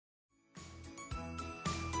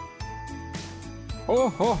Ho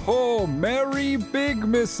ho ho! Merry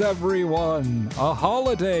Bigmas, everyone! A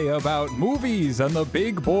holiday about movies and the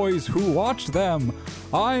big boys who watch them.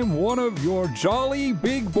 I'm one of your jolly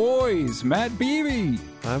big boys, Matt Beebe.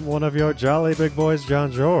 I'm one of your jolly big boys,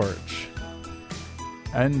 John George.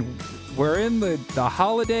 And we're in the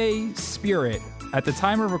holiday spirit. At the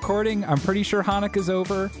time of recording, I'm pretty sure Hanukkah's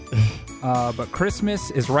over, but Christmas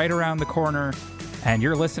is right around the corner, and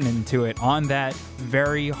you're listening to it on that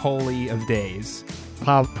very holy of days.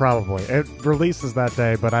 Probably. It releases that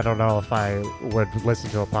day, but I don't know if I would listen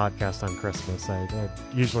to a podcast on Christmas. I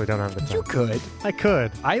usually don't have the time. You could. I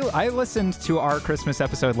could. I listened to our Christmas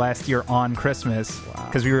episode last year on Christmas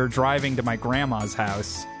because we were driving to my grandma's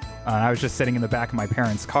house. I was just sitting in the back of my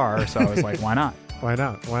parents' car, so I was like, why not? Why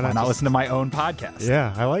not? Why not listen to my own podcast?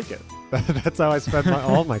 Yeah, I like it. That's how I spend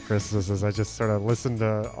all my Christmases. I just sort of listen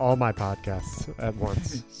to all my podcasts at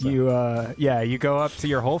once. So. You go up to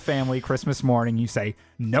your whole family Christmas morning. You say,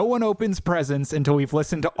 no one opens presents until we've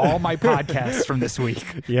listened to all my podcasts from this week.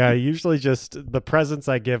 Yeah, usually just the presents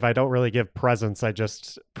I give, I don't really give presents. I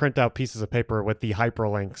just print out pieces of paper with the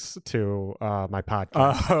hyperlinks to my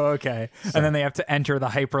podcast. Oh, okay. So. And then they have to enter the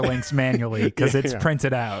hyperlinks manually because it's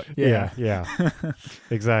printed out. Yeah.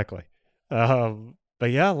 Exactly. But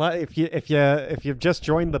yeah, if you've just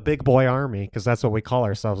joined the Big Boy Army, because that's what we call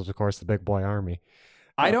ourselves, of course, the Big Boy Army.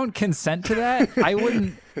 I don't consent to that.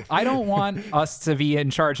 I don't want us to be in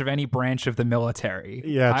charge of any branch of the military.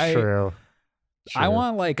 Yeah, true. I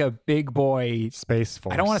want like a big boy space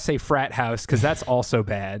force. I don't want to say frat house because that's also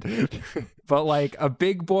bad, but like a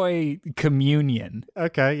big boy communion.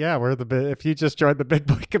 Okay, yeah, if you just joined the Big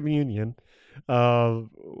Boy Communion.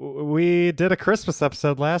 We did a Christmas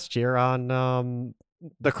episode last year on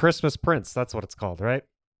the Christmas Prince. That's what it's called, right?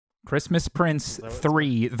 Christmas Prince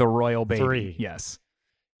 3, The Royal Baby. 3.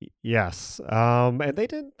 Yes. And they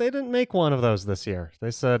didn't make one of those this year. They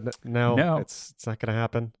said no. It's not going to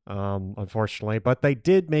happen, unfortunately. But they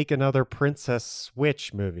did make another Princess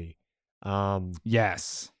Switch movie.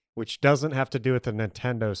 Yes. Which doesn't have to do with the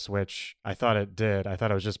Nintendo Switch. I thought it did. I thought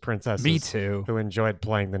it was just princesses. Me too. Who enjoyed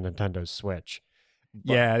playing the Nintendo Switch.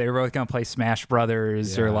 But, yeah, they were both going to play Smash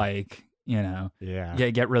Brothers or like,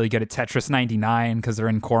 get really good at Tetris 99 because they're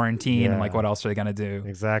in quarantine and like what else are they going to do?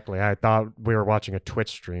 Exactly. I thought we were watching a Twitch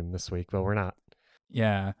stream this week, but we're not.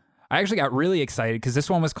 Yeah. I actually got really excited because this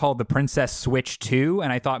one was called the Princess Switch 2,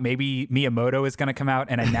 and I thought maybe Miyamoto is going to come out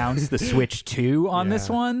and announce the Switch 2 on this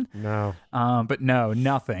one. No. But no,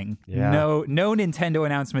 nothing. Yeah. No Nintendo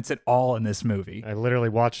announcements at all in this movie. I literally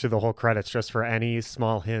watched through the whole credits just for any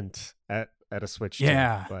small hint at a Switch 2.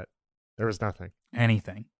 Yeah. But there was nothing.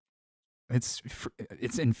 Anything.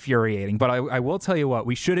 It's infuriating, but I will tell you what,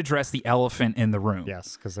 we should address the elephant in the room.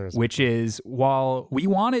 Yes, because which is, while we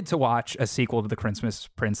wanted to watch a sequel to The Christmas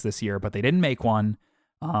Prince this year, but they didn't make one,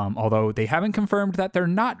 although they haven't confirmed that they're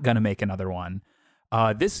not going to make another one.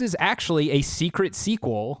 This is actually a secret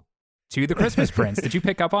sequel to The Christmas Prince. Did you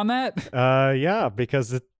pick up on that? Yeah,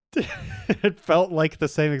 because it felt like the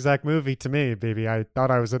same exact movie to me, baby. I thought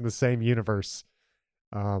I was in the same universe.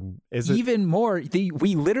 Even more,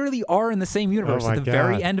 we literally are in the same universe. At the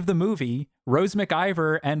very end of the movie, Rose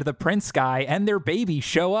McIver and the Prince guy and their baby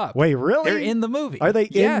show up. Wait, really? They're in the movie. Are they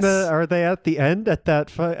Are they at the end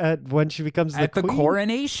at when she becomes the queen? The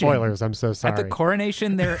coronation? Spoilers. I'm so sorry. At the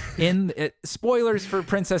coronation, they're in. Spoilers for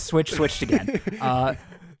Princess switched again.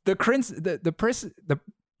 The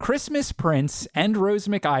Christmas Prince and Rose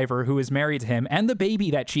McIver, who is married to him, and the baby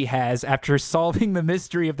that she has after solving the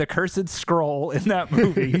mystery of the cursed scroll in that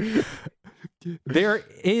movie.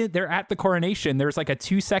 They're at the coronation. There's like a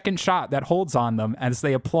 2-second shot that holds on them as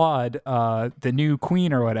they applaud the new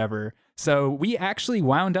queen or whatever. So we actually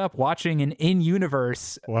wound up watching an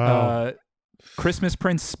in-universe Christmas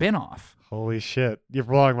Prince spinoff. Holy shit. You're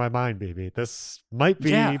blowing my mind, baby. This might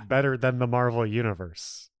be better than the Marvel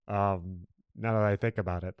Universe. Now that I think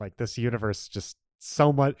about it, like this universe, just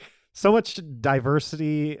so much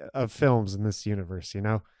diversity of films in this universe,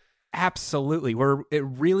 Absolutely. We're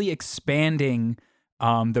really expanding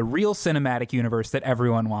the real cinematic universe that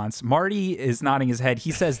everyone wants. Marty is nodding his head.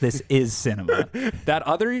 He says this is cinema. That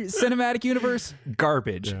other cinematic universe,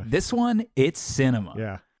 garbage. Yeah. This one, it's cinema.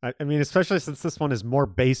 Yeah. I mean, especially since this one is more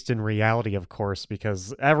based in reality, of course,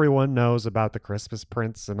 because everyone knows about the Christmas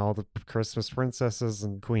Prince and all the Christmas princesses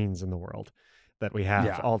and queens in the world that we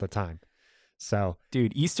have all the time. So,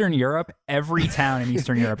 dude, Eastern Europe, every town in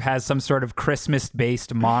Eastern Europe has some sort of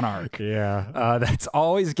Christmas-based monarch. Yeah. That's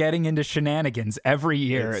always getting into shenanigans every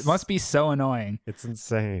year. It must be so annoying. It's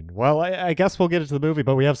insane. Well, I guess we'll get into the movie,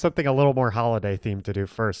 but we have something a little more holiday themed to do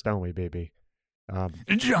first, don't we, baby?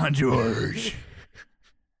 John George.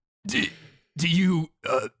 Do you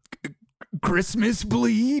Christmas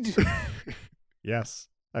bleed? Yes.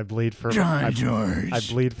 I bleed for John George. I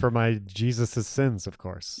bleed for my Jesus' sins, of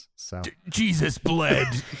course. So Jesus bled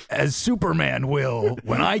as Superman will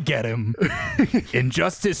when I get him in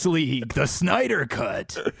Justice League, the Snyder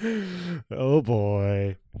Cut. Oh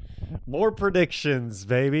boy. More predictions,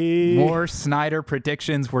 baby. More Snyder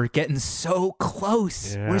predictions. We're getting so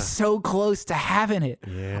close. Yeah. We're so close to having it.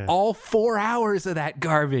 Yeah. All 4 hours of that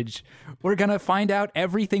garbage. We're going to find out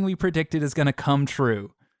everything we predicted is going to come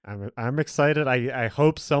true. I'm excited. I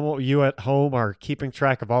hope some of you at home are keeping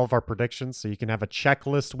track of all of our predictions so you can have a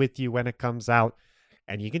checklist with you when it comes out.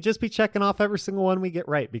 And you can just be checking off every single one we get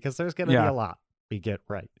right, because there's going to be a lot we get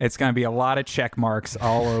right. It's going to be a lot of check marks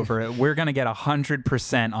all over it. We're going to get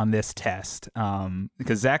 100% on this test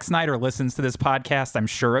because Zack Snyder listens to this podcast. I'm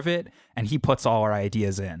sure of it. And he puts all our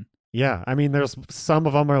ideas in. Yeah. I mean, there's some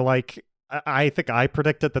of them are like, I think I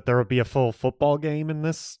predicted that there would be a full football game in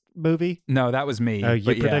this movie. No, that was me. Oh,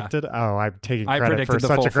 you predicted? Yeah. Oh, I'm taking credit for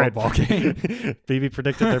such a great football game. BB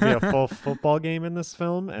predicted there'd be a full football game in this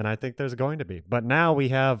film, and I think there's going to be. But now we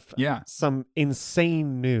have some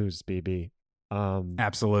insane news, BB.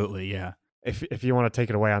 Absolutely, yeah. If you want to take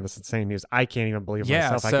it away on this insane news, I can't even believe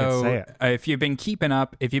myself. I can't say it. If you've been keeping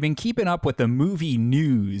up with the movie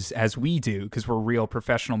news as we do, because we're real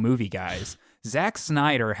professional movie guys, Zack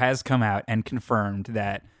Snyder has come out and confirmed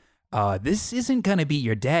that this isn't going to be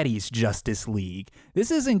your daddy's Justice League. This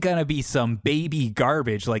isn't going to be some baby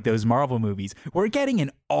garbage like those Marvel movies. We're getting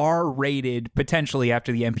an R-rated, potentially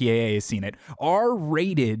after the MPAA has seen it,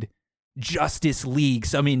 R-rated Justice League,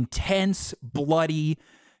 some intense, bloody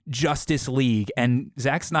Justice League. And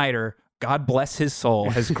Zack Snyder, God bless his soul,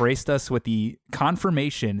 has graced us with the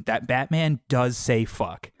confirmation that Batman does say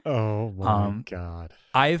fuck. Oh my God.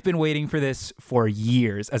 I have been waiting for this for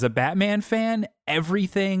years. As a Batman fan,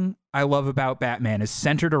 everything I love about Batman is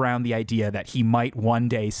centered around the idea that he might one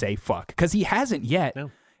day say fuck, because he hasn't yet.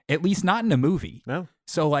 No. At least not in a movie. No.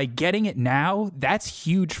 So, like, getting it now, that's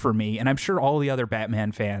huge for me. And I'm sure all the other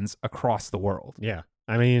Batman fans across the world. Yeah.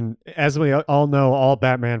 I mean, as we all know, all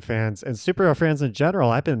Batman fans and superhero fans in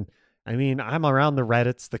general, I'm around the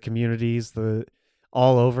Reddits, the communities,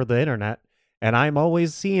 all over the internet, and I'm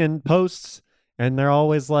always seeing posts, and they're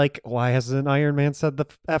always like, why hasn't Iron Man said the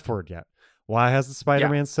F word yet? Why hasn't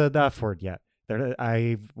Spider-Man said the F word yet?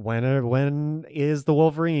 When is the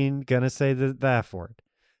Wolverine going to say the F word?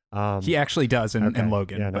 He actually does in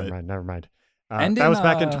Logan. Yeah, but... never mind. That was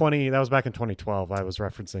back in 2012. I was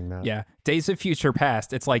referencing that. Yeah, Days of Future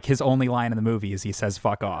Past. It's like his only line in the movie is he says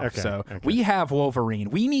 "fuck off." We have Wolverine.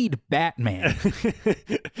 We need Batman.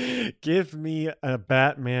 Give me a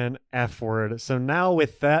Batman F word. So now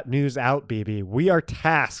with that news out, BB, we are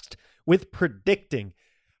tasked with predicting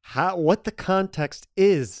what the context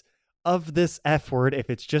is of this F word. If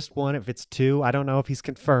it's just one, if it's two, I don't know if he's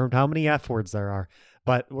confirmed how many F words there are.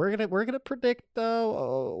 But we're gonna predict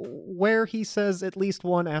where he says at least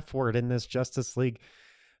one F word in this Justice League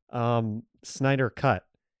Snyder cut.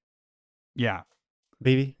 Yeah.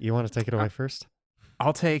 BB, you want to take it away first?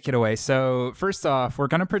 I'll take it away. So first off, we're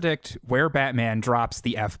going to predict where Batman drops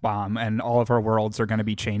the F-bomb and all of our worlds are going to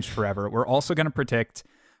be changed forever. We're also going to predict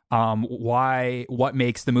what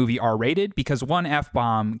makes the movie R-rated, because one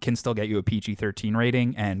F-bomb can still get you a PG-13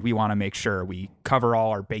 rating, and we want to make sure we cover all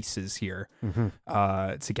our bases here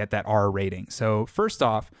to get that R rating. So first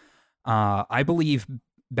off, I believe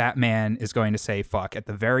Batman is going to say fuck at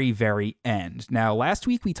the very, very end. Now, last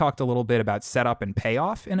week we talked a little bit about setup and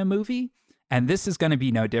payoff in a movie, and this is going to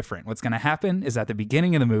be no different. What's going to happen is at the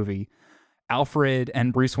beginning of the movie, Alfred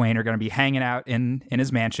and Bruce Wayne are going to be hanging out in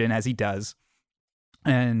his mansion, as he does.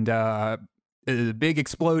 And big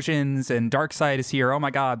explosions, and Darkseid is here. Oh my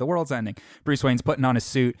God, the world's ending. Bruce Wayne's putting on his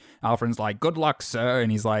suit. Alfred's like, "Good luck, sir."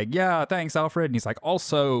 And he's like, "Yeah, thanks, Alfred." And he's like,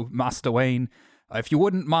 "Also, Master Wayne, if you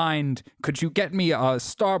wouldn't mind, could you get me a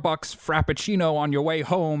Starbucks Frappuccino on your way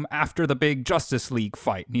home after the big Justice League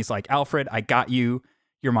fight?" And he's like, "Alfred, I got you.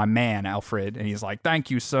 You're my man, Alfred." And he's like,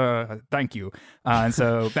 "Thank you, sir. Thank you." And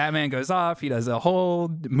so Batman goes off. He does a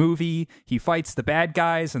whole movie. He fights the bad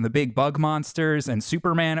guys and the big bug monsters and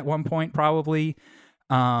Superman at one point, probably,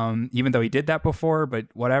 even though he did that before, but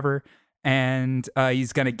whatever. And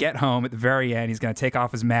he's going to get home at the very end. He's going to take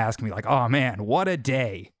off his mask and be like, "Oh, man, what a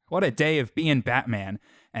day. What a day of being Batman."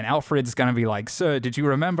 And Alfred's going to be like, "Sir, did you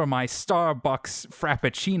remember my Starbucks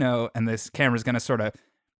Frappuccino?" And this camera's going to sort of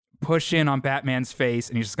push in on Batman's face,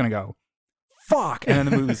 and he's just going to go, "Fuck," and then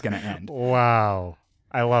the movie's going to end. Wow.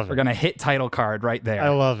 I love it. We're going to hit title card right there. I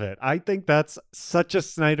love it. I think that's such a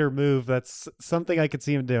Snyder move. That's something I could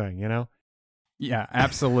see him doing, you know? Yeah,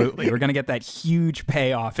 absolutely. We're going to get that huge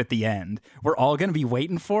payoff at the end. We're all going to be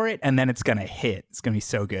waiting for it, and then it's going to hit. It's going to be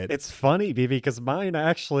so good. It's funny, BB, because mine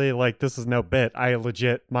actually, like, this is no bit.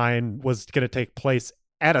 Mine was going to take place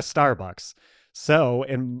at a Starbucks. So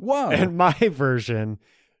in my version,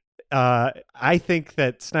 I think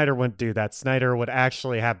that Snyder wouldn't do that. Snyder would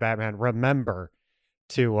actually have Batman remember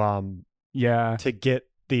to get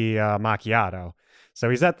the macchiato. So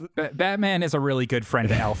he's at Batman is a really good friend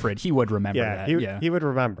to Alfred. He would remember that. He would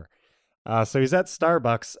remember. So he's at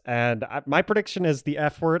Starbucks, and my prediction is the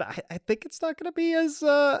F word. I think it's not going to be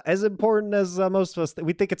as important as most of us.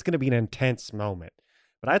 We think it's going to be an intense moment,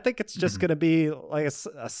 but I think it's just going to be like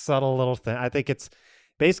a subtle little thing. I think it's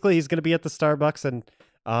basically he's going to be at the Starbucks, and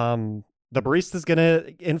the barista's going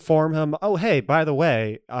to inform him, "Oh, hey, by the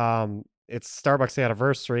way, it's Starbucks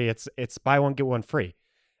anniversary. It's buy one get one free."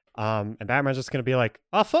 And Batman's just going to be like,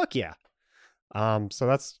 "Oh, fuck yeah." So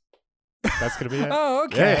that's going to be it. Oh,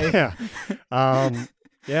 okay.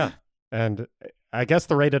 Yeah. And I guess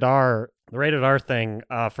the rated R thing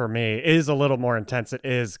for me is a little more intense. It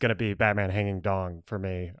is going to be Batman hanging dong for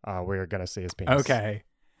me. We're going to see his penis. Okay.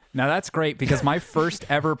 Now that's great because my first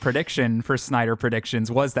ever prediction for Snyder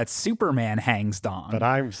Predictions was that Superman hangs dong. But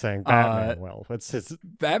I'm saying Batman will.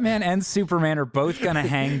 Batman and Superman are both going to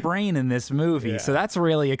hang brain in this movie. Yeah. So that's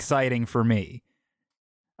really exciting for me.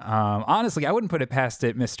 Honestly, I wouldn't put it past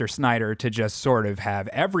it, Mr. Snyder, to just sort of have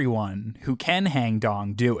everyone who can hang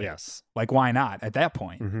dong do it. Yes. Like, why not at that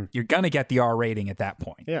point? Mm-hmm. You're going to get the R rating at that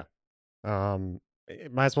point. Yeah.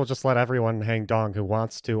 Might as well just let everyone hang dong who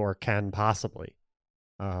wants to or can possibly.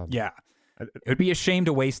 Yeah. It would be a shame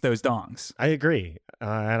to waste those dongs. I agree.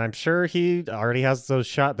 And I'm sure he already has those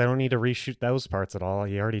shots. They don't need to reshoot those parts at all.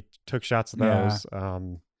 He already took shots of those. Yeah.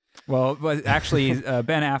 Well, actually,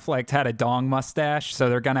 Ben Affleck had a dong mustache, so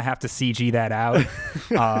they're gonna have to CG that out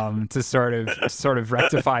to sort of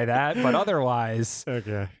rectify that. But otherwise,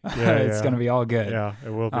 okay, it's gonna be all good. Yeah, it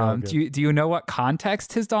will be. All good. Do you know what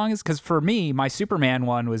context his dong is? Because for me, my Superman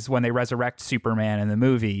one was when they resurrect Superman in the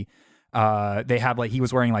movie. They have he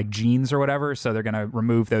was wearing jeans or whatever, so they're gonna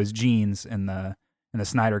remove those jeans in the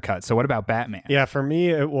Snyder cut. So what about Batman? Yeah, for me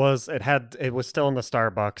it was still in the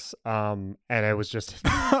Starbucks, and it was just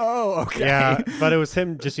oh, okay. Yeah, but it was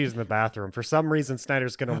him just using the bathroom. For some reason,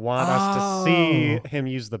 Snyder's gonna want us to see him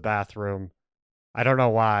use the bathroom. I don't know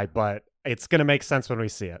why, but it's gonna make sense when we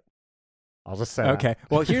see it. I'll just say okay.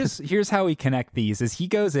 Well, here's how we connect these: is he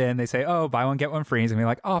goes in, they say, "Oh, buy one get one free," and we're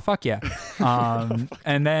like, "Oh, fuck yeah!"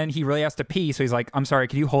 And then he really has to pee, so he's like, "I'm sorry,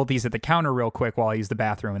 could you hold these at the counter real quick while I use the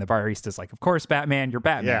bathroom?" And the barista's like, "Of course, Batman, you're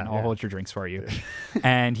Batman. I'll hold your drinks for you."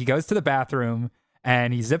 And he goes to the bathroom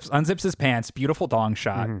and he unzips his pants. Beautiful dong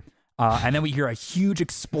shot. Mm-hmm. And then we hear a huge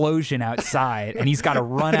explosion outside, and he's got to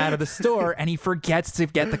run out of the store, and he forgets to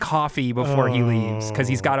get the coffee before he leaves because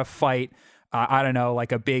he's got to fight. I don't know,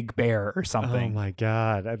 like a big bear or something. Oh my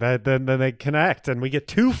God. Then they connect and we get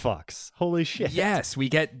two fucks. Holy shit. Yes, we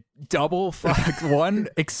get double fuck. One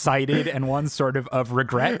excited and one sort of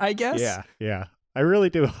regret, I guess. Yeah. I really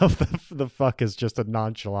do hope the fuck is just a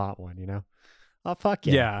nonchalant one, you know? Oh, fuck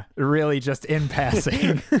yeah. Yeah, really just in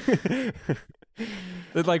passing.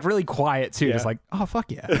 It's really quiet too. Yeah. Just oh,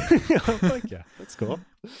 fuck yeah. Oh, fuck yeah. That's cool.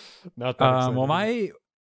 Not that exciting. Well,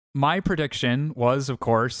 my prediction was, of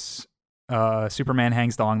course... Superman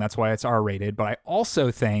hangs dong. That's why it's R-rated. But I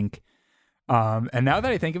also think, and now that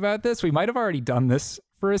I think about this, we might have already done this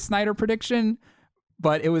for a Snyder prediction,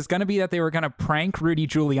 but it was going to be that they were going to prank Rudy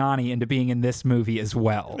Giuliani into being in this movie as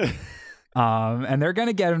well. And they're going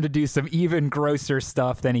to get him to do some even grosser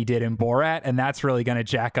stuff than he did in Borat, and that's really going to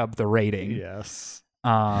jack up the rating. Yes.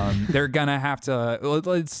 They're gonna have to.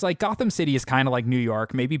 It's like Gotham City is kind of like New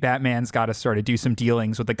York. Maybe Batman's got to sort of do some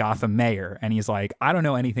dealings with the Gotham mayor, and he's like, I don't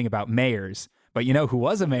know anything about mayors, but you know who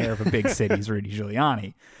was a mayor of a big city is Rudy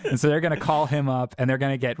Giuliani. And so they're gonna call him up, and they're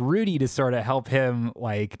gonna get Rudy to sort of help him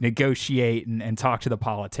negotiate and talk to the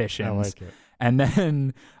politicians. I like it. And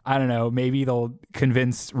then, I don't know, maybe they'll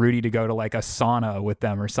convince Rudy to go to a sauna with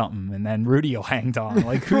them or something, and then Rudy will hang dong.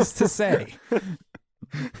 Who's to say?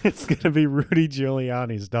 It's going to be Rudy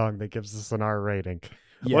Giuliani's dong that gives us an R rating.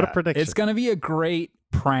 Yeah, what a prediction. It's going to be a great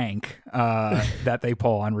prank that they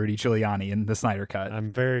pull on Rudy Giuliani in the Snyder Cut.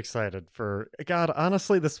 I'm very excited for... God,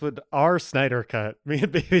 honestly, our Snyder Cut, me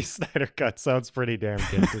and Baby Snyder Cut sounds pretty damn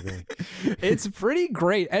good to me. It's pretty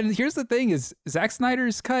great. And here's the thing is, Zack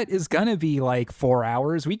Snyder's cut is going to be 4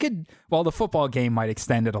 hours. We could... Well, the football game might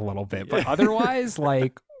extend it a little bit, but otherwise,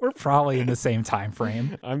 We're probably in the same time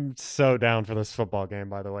frame. I'm so down for this football game,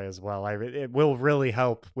 by the way, as well. It will really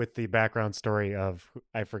help with the background story of,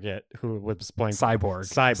 I forget who was playing.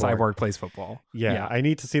 Cyborg plays football. Yeah, I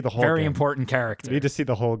need to see the whole Very game. important character. I need to see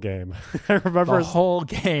the whole game. I remember the whole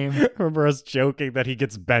game. I remember us joking that he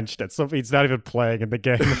gets benched at something. He's not even playing in the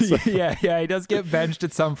game. Yeah, he does get benched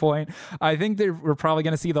at some point. I think we're probably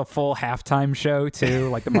going to see the full halftime show, too.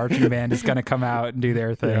 Like, the marching band is going to come out and do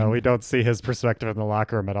their thing. Yeah, we don't see his perspective in the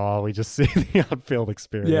locker room at all. We just see the on-field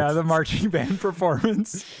experience. Yeah, the marching band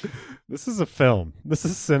performance. This is a film. This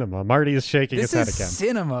is cinema. Marty is shaking his head again. This is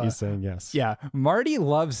cinema. He's saying yes. Yeah, Marty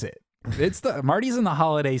loves it. Marty's in the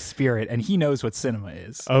holiday spirit, and he knows what cinema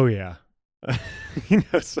is. Oh yeah, he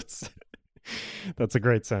knows what's. That's a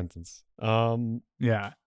great sentence.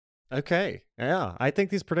 Yeah. Okay. Yeah, I think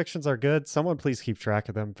these predictions are good. Someone please keep track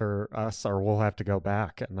of them for us, or we'll have to go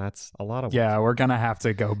back, and that's a lot of work. Yeah, we're gonna have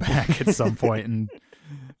to go back at some point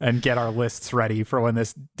and get our lists ready for when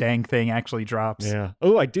this dang thing actually drops. Yeah.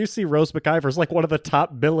 Oh, I do see Rose McIver's like one of the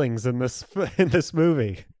top billings in this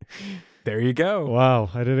movie. There you go. Wow,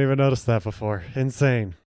 I didn't even notice that before.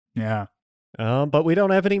 Insane. Yeah. But we don't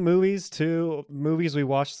have any movies we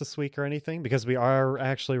watched this week or anything, because we are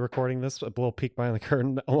actually recording this, a little peek behind the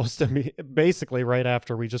curtain, almost basically right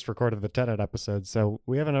after we just recorded the Tenet episode. So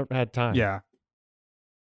we haven't had time. Yeah,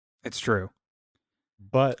 it's true.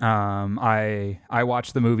 But I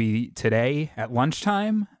watched the movie today at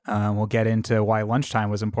lunchtime. We'll get into why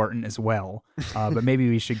lunchtime was important as well. But maybe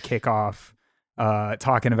we should kick off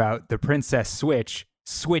talking about The Princess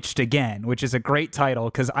Switched Again, which is a great title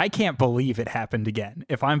because I can't believe it happened again.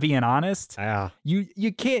 If I'm being honest, yeah,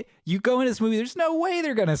 you can't. You go in this movie, there's no way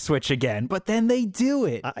they're gonna switch again, but then they do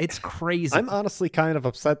it. It's crazy. I'm honestly kind of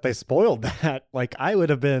upset they spoiled that. Like, I would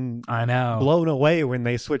have been, blown away when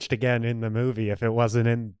they switched again in the movie if it wasn't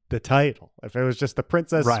in the title. If it was just the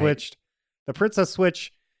princess switched, the princess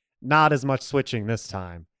switch, not as much switching this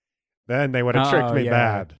time, then they would have tricked me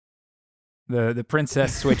bad. The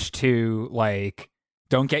princess switched to like.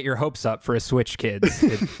 Don't get your hopes up for a switch, kids.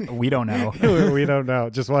 We don't know. We don't know.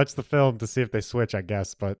 Just watch the film to see if they switch, I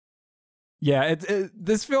guess. But yeah,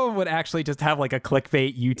 this film would actually just have like a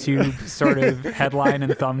clickbait YouTube sort of headline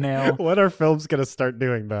and thumbnail. When are films going to start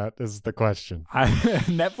doing that is the question.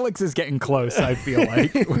 Netflix is getting close, I feel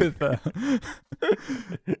like. With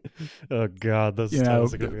oh, God. Those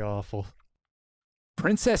titles are going to be awful.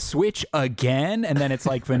 Princess Switch again, and then it's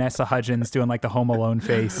like Vanessa Hudgens doing like the Home Alone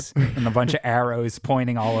face and a bunch of arrows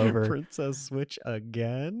pointing all over. Princess Switch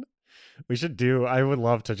again? I would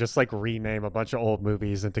love to just like rename a bunch of old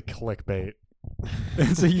movies into clickbait.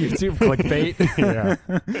 It's a YouTube clickbait. Yeah.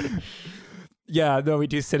 Yeah, no, we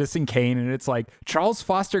do Citizen Kane, and it's like, Charles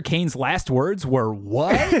Foster Kane's last words were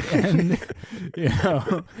what? And,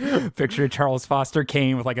 picture Charles Foster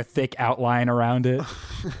Kane with like a thick outline around it.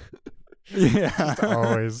 Yeah. Just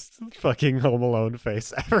always fucking Home Alone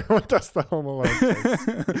face. Everyone does the Home Alone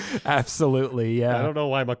face. Absolutely, yeah. I don't know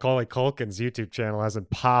why Macaulay Culkin's YouTube channel hasn't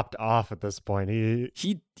popped off at this point.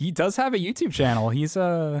 He does have a YouTube channel. He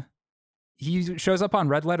shows up on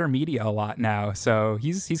Red Letter Media a lot now, so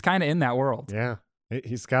he's kind of in that world. Yeah.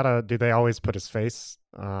 He's got a... Do they always put his face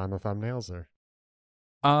on the thumbnails,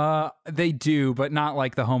 or? They do, but not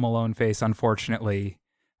like the Home Alone face, unfortunately.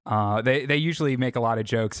 They usually make a lot of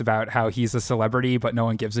jokes about how he's a celebrity, but no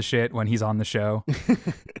one gives a shit when he's on the show.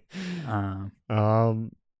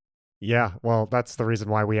 Yeah, well, that's the reason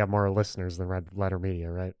why we have more listeners than Red Letter Media,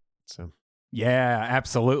 right? So. Yeah,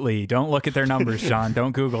 absolutely. Don't look at their numbers, John.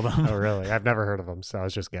 Don't Google them. Oh, really? I've never heard of them, so I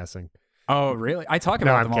was just guessing. Oh, really? I talk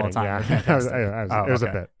about them all the time. Yeah. It was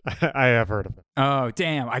a bit. I have heard of them. Oh,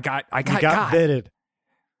 damn! I got bitted.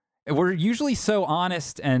 We're usually so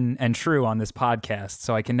honest and true on this podcast,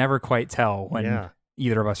 so I can never quite tell when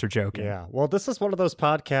either of us are joking. Yeah. Well, this is one of those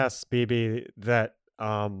podcasts, BB, that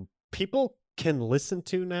people can listen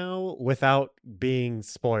to now without being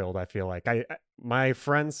spoiled, I feel like. My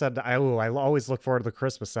friend said, I always look forward to the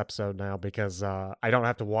Christmas episode now because I don't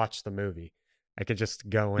have to watch the movie. I could just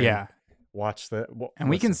go in, watch the... And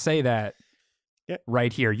we can say that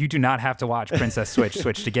right here. You do not have to watch Princess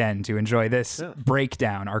Switched Again to enjoy this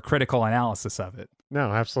breakdown, our critical analysis of it.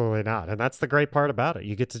 No, absolutely not. And that's the great part about it.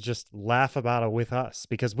 You get to just laugh about it with us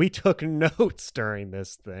because we took notes during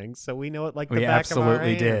this thing, so we know it like the back of our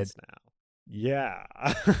hands now. Yeah.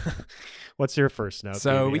 What's your first note?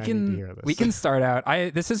 So baby? I need to hear we this. can start out.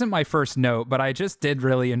 This isn't my first note, but I just did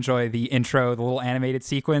really enjoy the intro, the little animated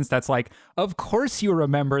sequence. That's like, of course you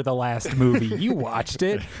remember the last movie. You watched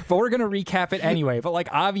it, but we're gonna recap it anyway. But like,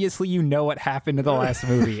 obviously you know what happened in the last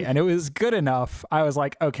movie, and it was good enough. I was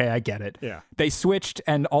like, okay, I get it. Yeah. They switched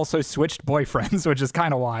and also switched boyfriends, which is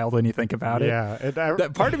kind of wild when you think about it. Yeah.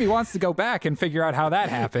 And Part of me wants to go back and figure out how that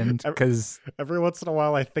happened because every once in a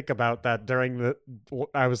while I think about that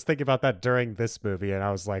I was thinking about that during this movie, and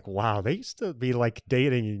I was like, wow, they used to be like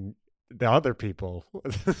dating the other people.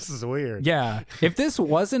 This is weird. yeah, if this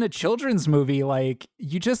wasn't a children's movie, like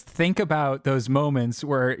you just think about those moments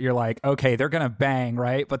where you're like, okay, they're gonna bang,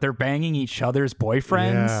 right? But they're banging each other's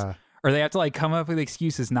boyfriends, Yeah. or they have to like come up with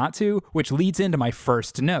excuses not to, which leads into my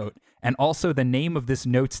first note, and also the name of this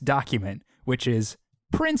notes document, which is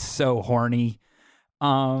Prince So Horny.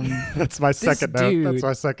 That's my second note. dude- That's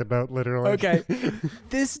my second note, literally. Okay,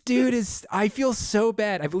 this dude is. I feel so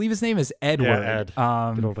bad. I believe his name is Edward. Yeah, Ed.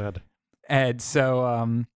 Good old Ed. Ed.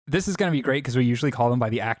 So this is going to be great because we usually call them by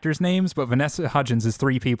the actors' names, but Vanessa Hudgens is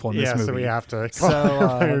 3 people in this Yeah, movie. so we have to So,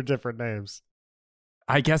 call their different names.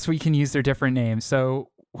 I guess we can use their different names. So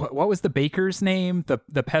what was the baker's name?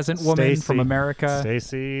 The peasant woman Stacey. from America?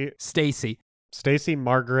 Stacy, Stacy,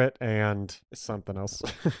 Margaret, and something else.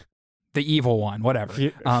 the evil one, whatever.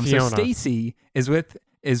 So Fiona. Stacy is with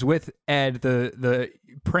Ed, the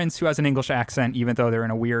prince who has an English accent, even though they're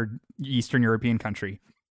in a weird Eastern European country.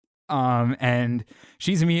 And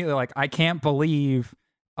she's immediately like, I can't believe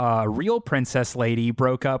a real princess lady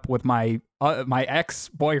broke up with my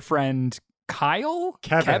ex-boyfriend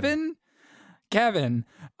Kevin.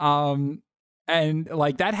 And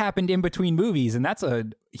like that happened in between movies, and that's a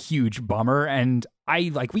huge bummer. And we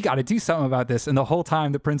got to do something about this. And the whole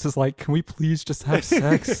time the prince is like, can we please just have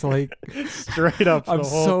sex? Like, straight up, I'm the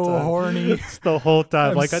whole so time. horny. It's the whole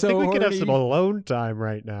time. I'm Like, I so think we could have some horny. alone time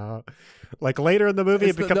right now. Like later in the movie,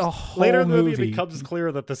 It's it the becomes whole later in the movie it movie. becomes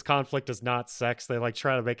clear that this conflict is not sex. They like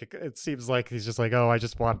try to make it. It seems like he's just like, oh, I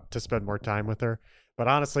just want to spend more time with her. But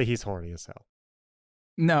honestly, he's horny as hell.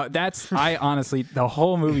 No, I honestly, the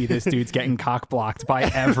whole movie, this dude's getting cock blocked by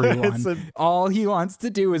everyone. All he wants to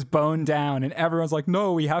do is bone down, and everyone's like,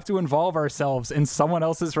 no, we have to involve ourselves in someone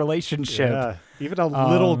else's relationship. Yeah, even a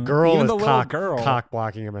little girl even is the little girl. cock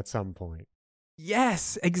blocking him at some point.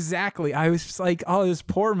 Yes, exactly. I was just like, oh, this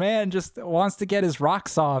poor man just wants to get his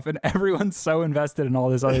rocks off, and everyone's so invested in all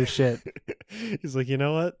this other shit. He's like, you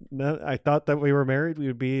know what? No, I thought that we were married.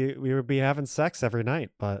 We would be having sex every night,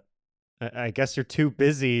 but I guess you're too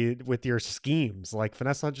busy with your schemes. Like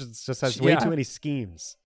Vanessa Hudgens just has way too many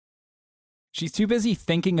schemes. She's too busy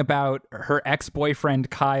thinking about her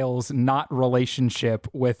ex-boyfriend Kyle's not relationship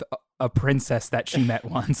with a princess that she met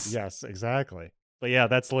once. Yes, exactly. But yeah,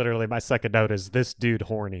 that's literally my second note is this dude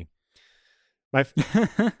horny. My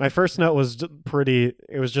first note was pretty.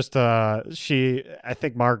 It was just I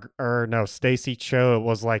think Stacy Cho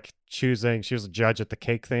was like choosing. She was a judge at the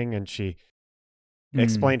cake thing, and she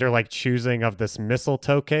explained her like choosing of this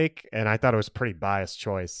mistletoe cake, and I thought it was a pretty biased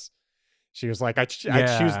choice. She was like, I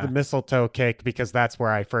choose the mistletoe cake because that's where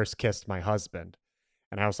I first kissed my husband.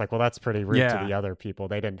 And I was like, well, that's pretty rude to the other people.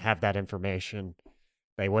 They didn't have that information.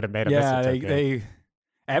 They would have made a mistletoe cake.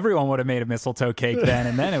 Everyone would have made a mistletoe cake then,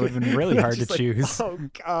 and then it would have been really hard to choose. Oh,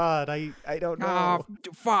 God, I don't know. Oh,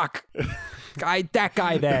 fuck. That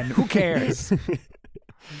guy then. Who cares?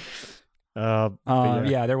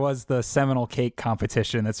 Yeah, there was the Seminole Cake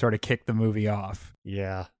competition that sort of kicked the movie off.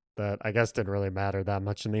 Yeah, that I guess didn't really matter that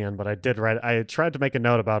much in the end, but I tried to make a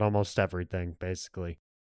note about almost everything, basically.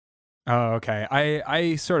 Oh, okay.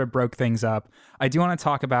 I sort of broke things up. I do want to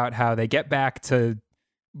talk about how they get back to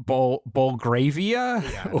Bulgravia,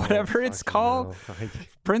 whatever it's called.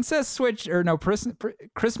 Christmas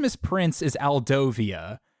Prince is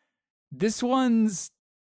Aldovia. This one's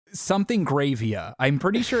something Gravia. I'm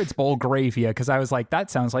pretty sure it's Bulgravia because I was like, that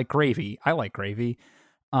sounds like gravy. I like gravy.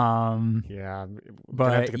 Yeah,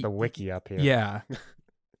 but I have to get the wiki up here. Yeah.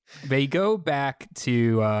 They go back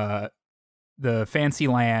to the fancy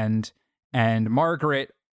land, and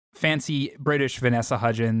Margaret, fancy British Vanessa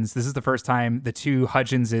Hudgens. This is the first time the two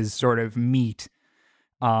Hudgenses sort of meet.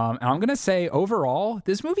 And I'm going to say overall,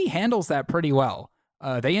 this movie handles that pretty well.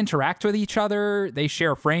 They interact with each other. They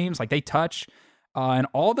share frames, like they touch. And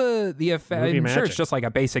all the effect, I'm sure it's just like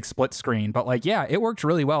a basic split screen, but like, yeah, it worked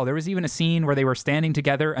really well. There was even a scene where they were standing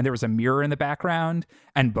together and there was a mirror in the background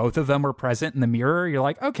and both of them were present in the mirror. You're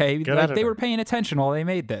like, okay, like they were paying attention while they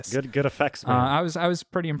made this. Good effects, man. I was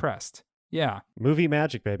pretty impressed. Yeah. Movie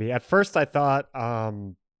magic, baby. At first I thought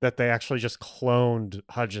that they actually just cloned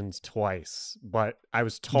Hudgens twice, but I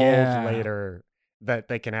was told later that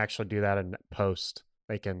they can actually do that in post.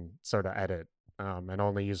 They can sort of edit and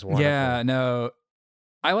only use one. Yeah, no.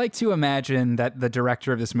 I like to imagine that the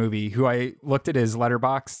director of this movie, who I looked at his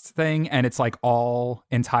Letterboxd thing, and it's like all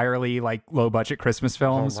entirely like low budget Christmas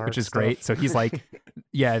films, Hallmark which is stuff. great. So he's like,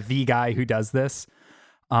 the guy who does this.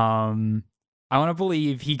 I want to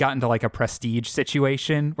believe he got into like a Prestige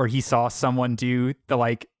situation where he saw someone do the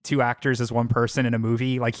like two actors as one person in a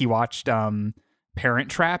movie. Like he watched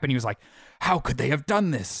Parent Trap and he was like, how could they have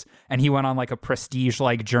done this? And he went on like a Prestige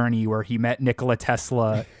like journey where he met Nikola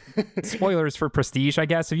Tesla. Spoilers for Prestige, I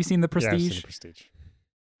guess. Have you seen the Prestige? Yeah, I've seen the Prestige.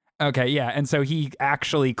 Okay, yeah. And so he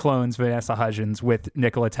actually clones Vanessa Hudgens with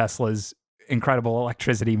Nikola Tesla's incredible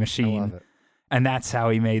electricity machine. I love it. And that's how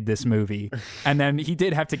he made this movie. And then he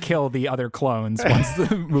did have to kill the other clones once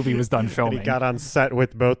the movie was done filming. And he got on set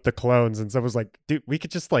with both the clones, and someone was like, dude, we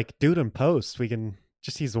could just like do it in post. We can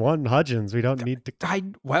just use one Hudgens. We don't need to.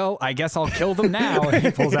 I guess I'll kill them now. And he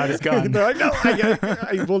pulls out his gun. No,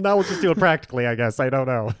 well, now we'll just do it practically, I guess. I don't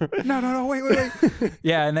know. No, wait.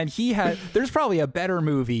 Yeah, and then there's probably a better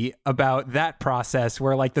movie about that process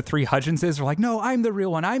where like the three Hudgenses are like, no, I'm the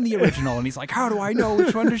real one. I'm the original. And he's like, how do I know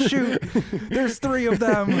which one to shoot? There's three of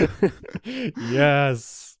them.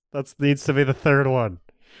 Yes. That needs to be the third one.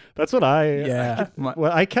 That's what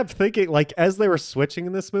I kept thinking, like, as they were switching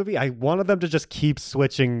in this movie, I wanted them to just keep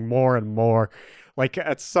switching more and more. Like,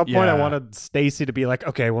 at some point, I wanted Stacy to be like,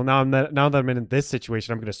 okay, well, now that I'm in this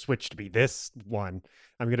situation, I'm going to switch to be this one.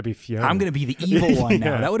 I'm going to be Fiona. I'm going to be the evil one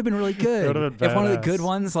now. That would have been really good. If one of the good badass.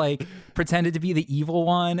 ones, like, pretended to be the evil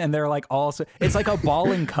one, and they're, like, also... It's like a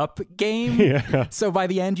ball and cup game. Yeah. So by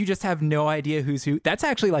the end, you just have no idea who's who. That's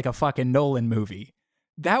actually like a fucking Nolan movie.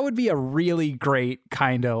 That would be a really great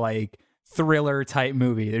kind of like thriller type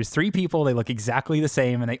movie. There's three people, they look exactly the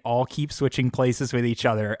same, and they all keep switching places with each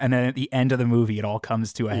other. And then at the end of the movie, it all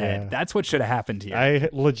comes to a head. That's what should have happened here. I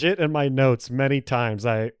legit in my notes many times,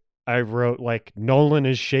 I wrote like, Nolan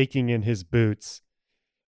is shaking in his boots.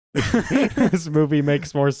 This movie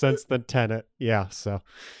makes more sense than Tenet. Yeah, so.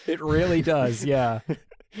 It really does, yeah.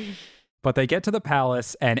 But they get to the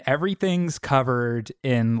palace, and everything's covered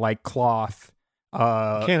in like cloth.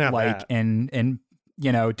 Can't have like that. in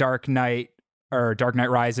Dark Knight or Dark Knight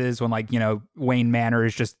Rises, when like Wayne Manor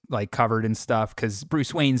is just like covered in stuff because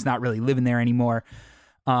Bruce Wayne's not really living there anymore.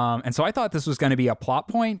 And so I thought this was going to be a plot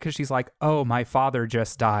point because she's like, oh, my father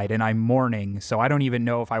just died and I'm mourning, so I don't even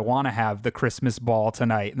know if I want to have the Christmas ball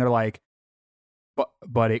tonight. And they're like,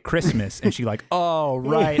 but at Christmas. And she like, oh,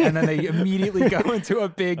 right. And then they immediately go into a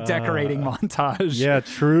big decorating montage. Yeah,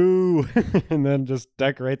 true. And then just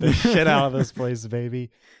decorate the shit out of this place,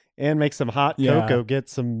 baby. And make some hot cocoa, get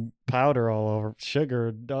some powder all over,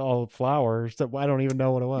 sugar, all flour. So I don't even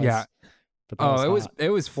know what it was. Yeah.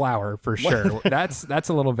 It was flour for sure. That's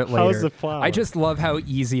a little bit later. How's it flour? I just love how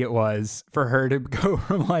easy it was for her to go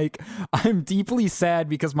from like, I'm deeply sad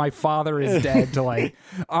because my father is dead to like,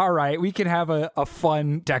 all right, we can have a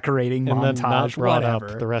fun decorating and montage. Then not brought whatever.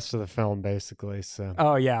 up the rest of the film, basically. So.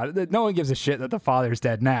 Oh yeah, no one gives a shit that the father's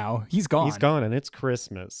dead now. He's gone. He's gone, and it's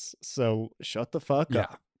Christmas. So shut the fuck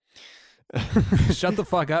up. Shut the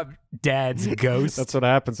fuck up, Dad's ghost. That's what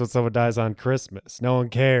happens when someone dies on Christmas. No one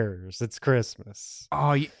cares. It's Christmas.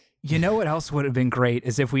 Oh, you know what else would have been great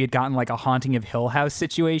is if we had gotten like a Haunting of Hill House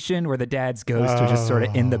situation where the dad's ghost was just sort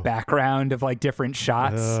of in the background of like different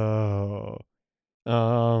shots.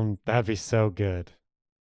 That'd be so good.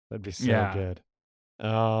 That'd be so good.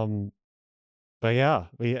 But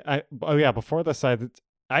yeah, before this,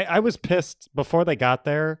 I was pissed before they got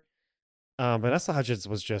there. Vanessa Hudgens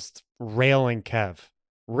was just railing Kev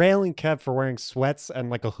for wearing sweats and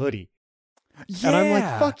like a hoodie. Yeah. And I'm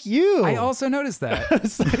like, fuck you. I also noticed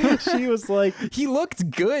that. She was like, he looked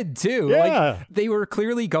good too. Yeah. Like they were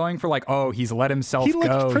clearly going for like, oh, he's let himself he looked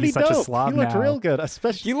go. Pretty he's dope. such a slob He looked now. real good,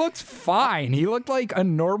 especially. He looked fine. He looked like a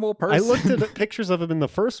normal person. I looked at pictures of him in the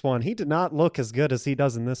first one. He did not look as good as he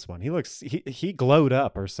does in this one. He glowed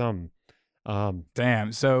up or something.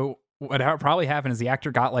 Damn. So what probably happened is the actor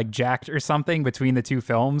got like jacked or something between the two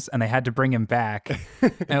films and they had to bring him back.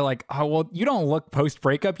 And they're like, oh, well, you don't look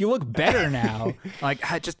post-breakup. You look better now. Like,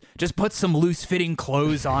 just put some loose-fitting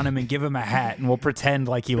clothes on him and give him a hat and we'll pretend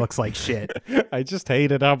like he looks like shit. I just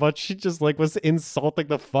hated how much she just like was insulting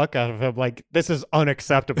the fuck out of him. Like, this is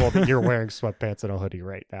unacceptable that you're wearing sweatpants and a hoodie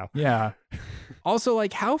right now. Yeah. Also,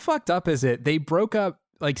 like, how fucked up is it? They broke up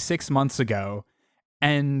like 6 months ago.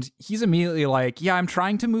 And he's immediately like, yeah, I'm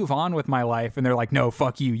trying to move on with my life. And they're like, no,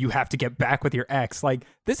 fuck you. You have to get back with your ex. Like,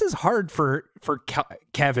 this is hard for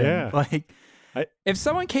Kevin. Yeah. Like, If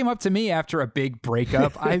someone came up to me after a big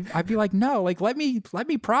breakup, I'd be like, no, like let me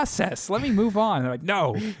process, let me move on. They're like,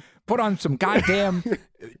 no, put on some goddamn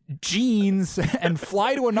jeans and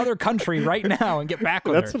fly to another country right now and get back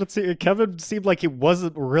with her. That's what it seemed. Kevin seemed like he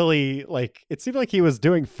wasn't really like. It seemed like he was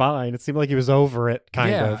doing fine. It seemed like he was over it,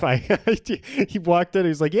 kind of. He walked in.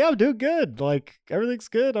 He's like, "Yeah, I'm doing good. Like everything's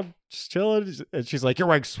good. I'm just chilling." And she's like, "You're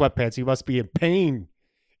wearing sweatpants. You must be in pain.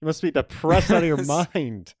 You must be depressed out of your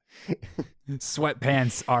mind."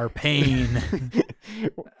 Sweatpants are pain.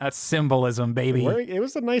 That's symbolism, baby. It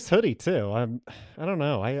was a nice hoodie too. I don't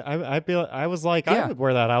know. I was like, I would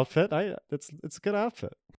wear that outfit. It's a good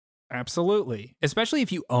outfit. Absolutely. Especially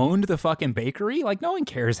if you owned the fucking bakery. Like no one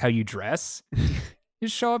cares how you dress. You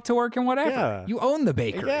just show up to work and whatever. Yeah. You own the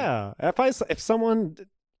bakery. Yeah. If someone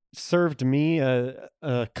served me a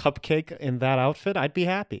cupcake in that outfit, I'd be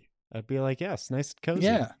happy. I'd be like, yes, nice and cozy.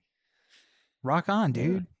 Yeah. Rock on,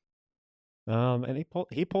 dude. Yeah. And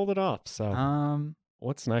he pulled it off. So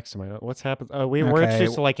what's next? What's happened? We're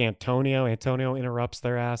introduced to like Antonio. Antonio interrupts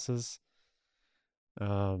their asses.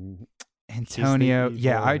 Antonio.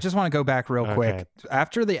 Yeah, I just want to go back real quick.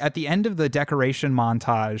 At the end of the decoration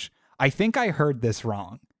montage, I think I heard this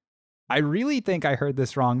wrong. I really think I heard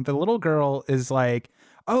this wrong. The little girl is like,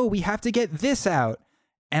 "Oh, we have to get this out,"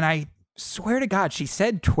 and I swear to God, she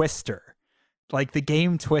said Twister, like the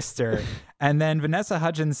game Twister, and then Vanessa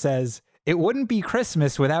Hudgens says, "It wouldn't be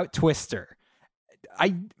Christmas without Twister."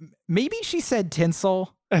 Maybe she said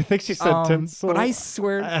tinsel. I think she said tinsel. But I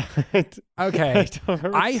swear. Okay.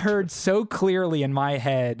 I heard so clearly in my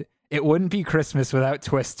head, it wouldn't be Christmas without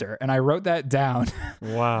Twister. And I wrote that down.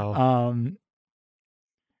 Wow.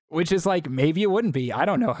 Which is like, maybe it wouldn't be. I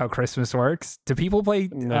don't know how Christmas works. Do people play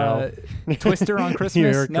Twister on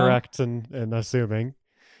Christmas? You're correct in assuming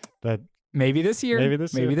that. Maybe this year. Maybe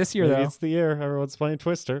this year, though. It's the year everyone's playing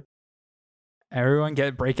Twister. Everyone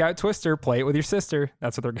break out Twister, play it with your sister.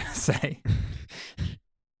 That's what they're going to say.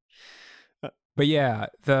 But yeah,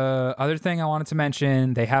 the other thing I wanted to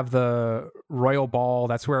mention, they have the Royal Ball.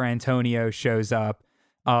 That's where Antonio shows up.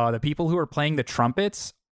 The people who are playing the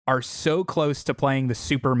trumpets are so close to playing the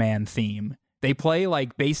Superman theme. They play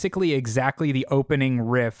like basically exactly the opening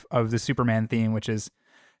riff of the Superman theme, which is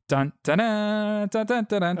dun dun dun dun dun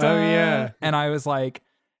dun dun. Oh yeah. And I was like,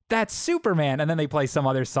 that's Superman. And then they play some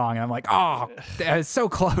other song. And I'm like, oh, it's so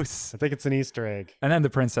close. I think it's an Easter egg. And then the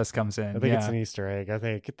princess comes in. I think it's an Easter egg. I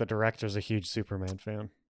think the director's a huge Superman fan.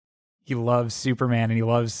 He loves Superman, and he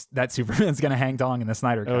loves that Superman's going to hang dong in the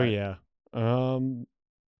Snyder Cut. Oh, yeah.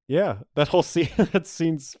 Yeah, that whole scene, that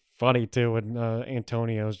scene's funny, too, when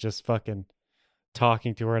Antonio's just fucking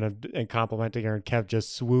talking to her and complimenting her, and Kev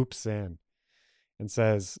just swoops in and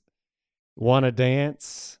says, "Want to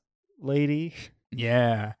dance, lady?"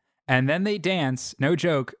 Yeah. And then they dance, no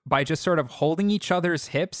joke, by just sort of holding each other's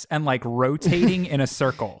hips and like rotating in a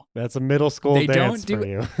circle. That's a middle school dance for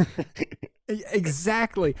you.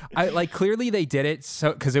 Exactly. Clearly they did it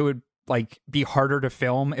so because it would like be harder to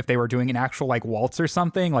film if they were doing an actual like waltz or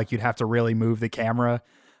something. Like you'd have to really move the camera.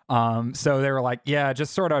 So they were like, yeah,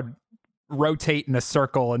 just sort of rotate in a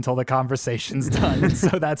circle until the conversation's done.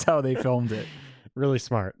 So that's how they filmed it. Really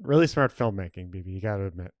smart filmmaking, BB. You got to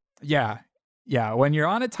admit. Yeah. Yeah, when you're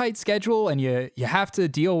on a tight schedule and you have to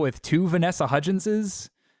deal with two Vanessa Hudgenses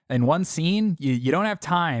in one scene, you don't have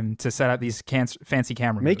time to set up these fancy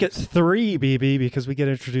camera Make moves. It 3, BB, because we get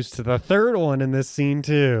introduced to the third one in this scene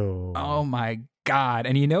too. Oh my God.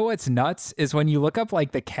 And you know what's nuts is when you look up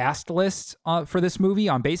like the cast list for this movie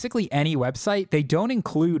on basically any website, they don't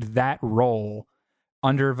include that role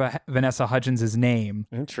under Vanessa Hudgens' name.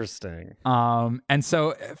 Interesting. And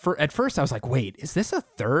so at first I was like, wait, is this a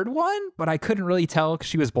third one? But I couldn't really tell because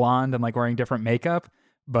she was blonde and like wearing different makeup.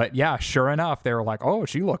 But yeah, sure enough, they were like, oh,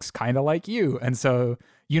 she looks kind of like you. And so,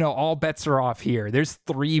 all bets are off here. There's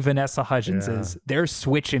 3 Vanessa Hudgenses. Yeah. They're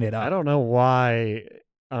switching it up. I don't know why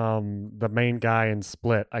the main guy in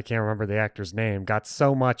Split, I can't remember the actor's name, got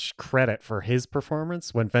so much credit for his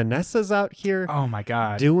performance when Vanessa's out here. Oh my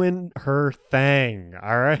God. Doing her thing.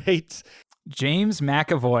 All right. James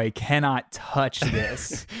McAvoy cannot touch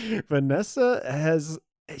this. Vanessa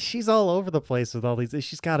she's all over the place with all these.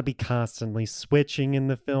 She's got to be constantly switching in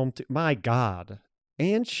the film. My God.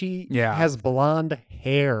 And she has blonde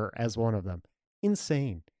hair as one of them.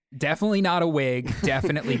 Insane. Definitely not a wig.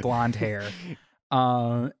 Definitely blonde hair.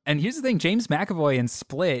 And here's the thing, James McAvoy in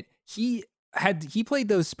Split, he played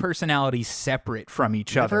those personalities separate from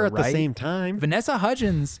each other, at the same time. Vanessa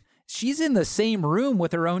Hudgens, she's in the same room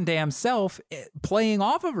with her own damn self, playing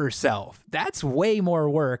off of herself. That's way more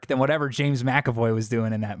work than whatever James McAvoy was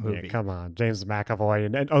doing in that movie. Yeah, come on, James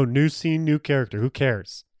McAvoy, and new scene, new character. Who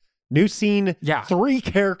cares? New scene, Yeah. 3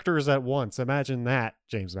 characters at once. Imagine that,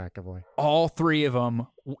 James McAvoy. All 3 of them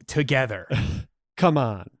together. Come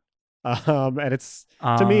on. And it's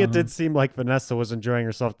to me, it did seem like Vanessa was enjoying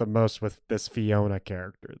herself the most with this Fiona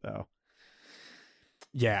character, though.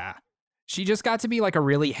 Yeah. She just got to be like a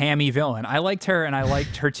really hammy villain. I liked her, and I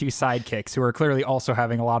liked her 2 sidekicks, who are clearly also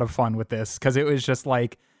having a lot of fun with this, because it was just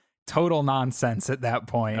like total nonsense at that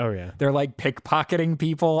point. Oh, yeah. They're like pickpocketing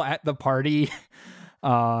people at the party.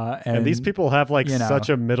 And these people have like such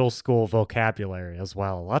a middle school vocabulary as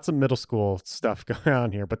well. Lots of middle school stuff going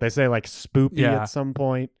on here, but they say like spoopy at some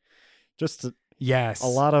point. Just yes, a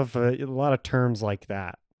lot of terms like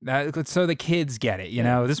that. So the kids get it. You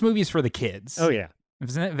know, this movie's for the kids. Oh yeah,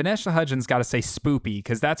 Vanessa Hudgens got to say spoopy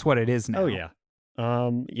because that's what it is now. Oh yeah.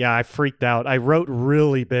 Yeah, I freaked out. I wrote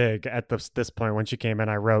really big at this point when she came in.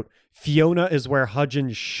 I wrote, Fiona is where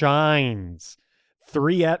Hudgens shines.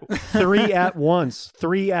 3 at once.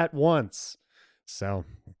 3 at once. So.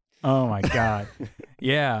 Oh my God.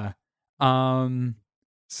 Yeah.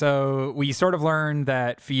 So we sort of learned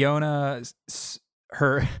that Fiona,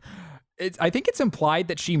 I think it's implied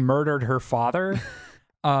that she murdered her father.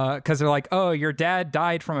 Because they're like, oh, your dad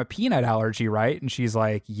died from a peanut allergy, right? And she's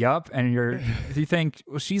like, yup. And you think,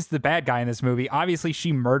 well, she's the bad guy in this movie. Obviously,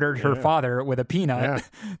 she murdered her father with a peanut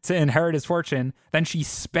to inherit his fortune. Then she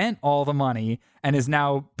spent all the money and is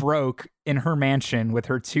now broke in her mansion with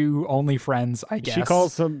her 2 only friends, I guess. She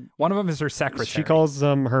calls them... One of them is her secretary. She calls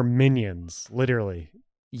them her minions, literally.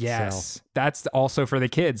 Yes, so. That's also for the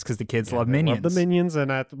kids because the kids love Minions. Love the Minions, and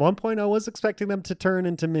at one point I was expecting them to turn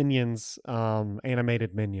into Minions,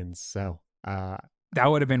 animated Minions. So that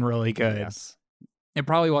would have been really good. Yes, it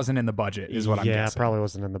probably wasn't in the budget, is what I'm guessing. Yeah, it probably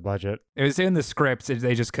wasn't in the budget. It was in the script;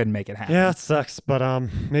 they just couldn't make it happen. Yeah, it sucks, but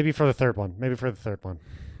maybe for the third one.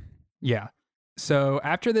 Yeah. So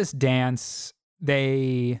after this dance,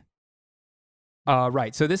 they,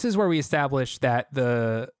 right. So this is where we establish that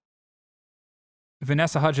the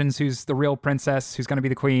Vanessa Hudgens, who's the real princess, who's going to be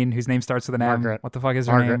the queen, whose name starts with an M. What the fuck is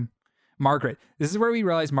her name? Margaret. This is where we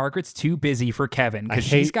realize Margaret's too busy for Kevin because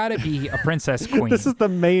she's got to be a princess queen. This is the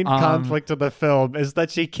main conflict of the film, is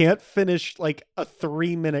that she can't finish like a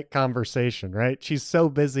 3-minute conversation, right? She's so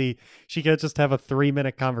busy. She can't just have a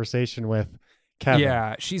 3-minute conversation with Kevin.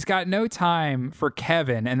 Yeah, she's got no time for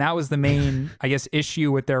Kevin. And that was the main, I guess,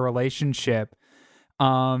 issue with their relationship.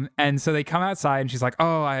 And so they come outside and she's like,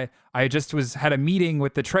 oh, I just had a meeting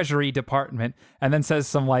with the Treasury Department, and then says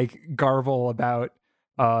some like garble about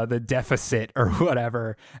the deficit or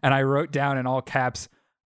whatever. And I wrote down in all caps,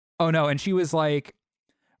 oh no. And she was like,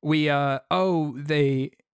 they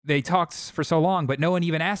talked for so long, but no one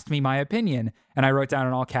even asked me my opinion. And I wrote down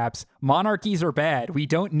in all caps, monarchies are bad. We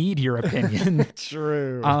don't need your opinion.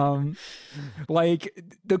 True. Like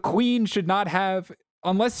the queen should not have,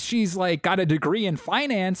 unless she's like got a degree in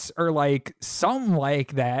finance or like something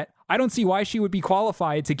like that. I don't see why she would be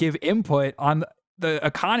qualified to give input on the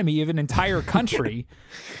economy of an entire country.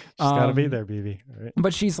 She's got to be there, BB. Right.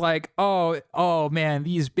 But she's like, oh man,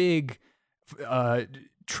 these big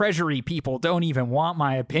treasury people don't even want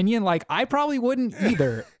my opinion. Like, I probably wouldn't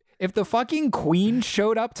either. If the fucking queen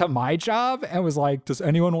showed up to my job and was like, does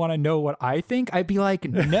anyone want to know what I think? I'd be like,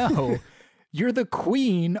 no. You're the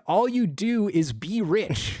queen. All you do is be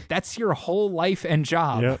rich. That's your whole life and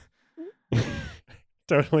job. Yep.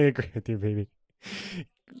 Totally agree with you, baby.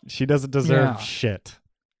 She doesn't deserve shit.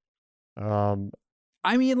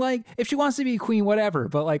 I mean, like, if she wants to be queen, whatever.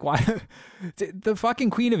 But like, why? The fucking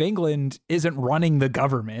Queen of England isn't running the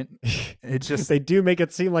government. It's just they do make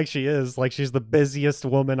it seem like she is. Like she's the busiest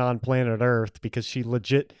woman on planet Earth because she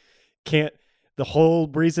legit can't. The whole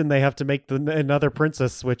reason they have to make another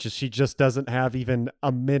princess switch is she just doesn't have even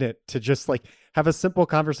a minute to just like have a simple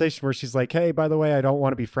conversation where she's like, hey, by the way, I don't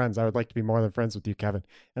want to be friends. I would like to be more than friends with you, Kevin.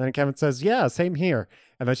 And then Kevin says, yeah, same here.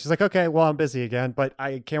 And then she's like, okay, well, I'm busy again, but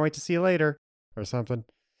I can't wait to see you later or something.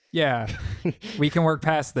 Yeah, we can work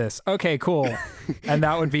past this. Okay, cool. And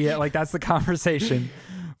that would be it. Like, that's the conversation.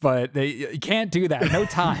 But you can't do that. No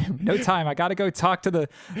time. I got to go talk to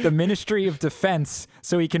the Ministry of Defense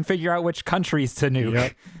so he can figure out which countries to nuke.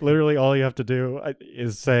 Yep. Literally all you have to do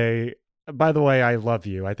is say, by the way, I love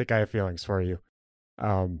you. I think I have feelings for you.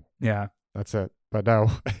 Yeah. That's it. But no.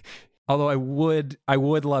 Although I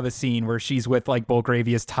would love a scene where she's with like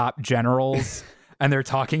Bulgaria's top generals and they're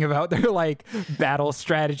talking about their like battle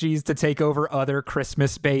strategies to take over other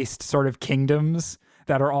Christmas-based sort of kingdoms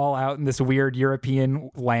that are all out in this weird European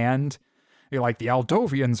land. You're like, the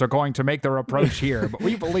Aldovians are going to make their approach here, but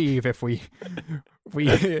we believe if we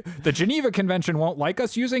the Geneva Convention won't like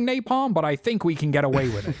us using napalm, but I think we can get away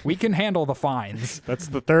with it. We can handle the fines. That's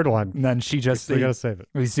the third one. And then she just gotta save it.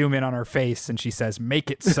 We zoom in on her face and she says,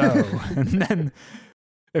 "Make it so." And then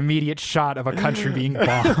immediate shot of a country being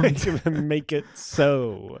bombed. Make it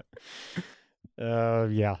so.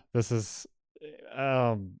 Yeah, this is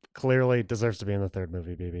clearly deserves to be in the third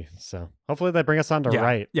movie, BB. So hopefully they bring us on to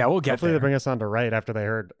right. Yeah, we'll get hopefully there. they bring us on to right after they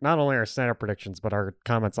heard not only our Snyder predictions, but our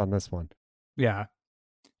comments on this one. Yeah.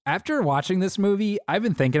 After watching this movie, I've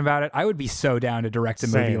been thinking about it. I would be so down to direct a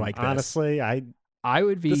movie like this. Honestly, I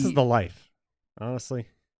would be. This is the life. Honestly.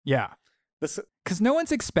 Yeah. Because no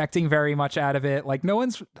one's expecting very much out of it. Like,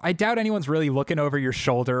 I doubt anyone's really looking over your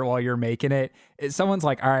shoulder while you're making it. Someone's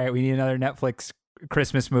like, all right, we need another Netflix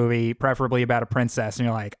Christmas movie, preferably about a princess. And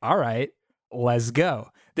you're like, all right, let's go.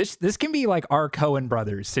 This can be like our Coen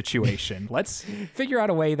brothers situation. Let's figure out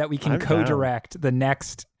a way that we can co-direct the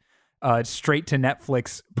next straight to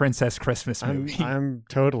Netflix princess Christmas movie. I'm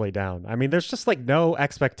totally down. I mean, there's just like no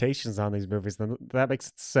expectations on these movies. That makes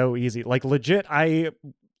it so easy. Like, legit, I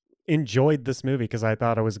enjoyed this movie because I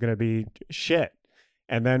thought it was going to be shit.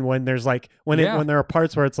 And then when there's like when there are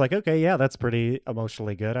parts where it's like, okay, yeah, that's pretty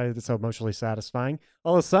emotionally good. It's so emotionally satisfying.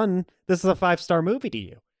 All of a sudden, this is a 5-star movie to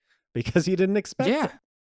you because you didn't expect it.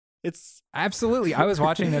 It's absolutely. I was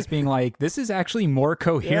watching this being like, this is actually more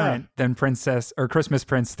coherent than Princess or Christmas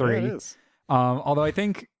Prince 3. Yeah, it is. Although I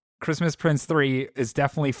think Christmas Prince 3 is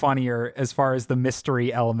definitely funnier as far as the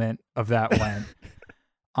mystery element of that went.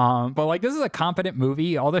 But like, this is a competent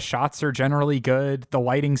movie. All the shots are generally good. The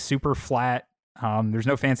lighting's super flat. There's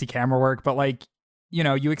no fancy camera work, but like,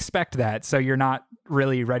 you expect that. So you're not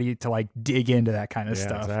really ready to like dig into that kind of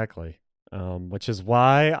stuff. Exactly. Which is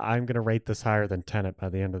why I'm going to rate this higher than Tenet by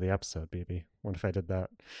the end of the episode, BB. What if I did that?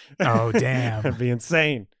 Oh, damn. That'd be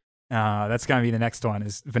insane. That's going to be the next one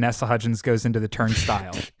is Vanessa Hudgens goes into the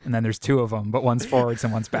turnstile. And then there's two of them, but one's forwards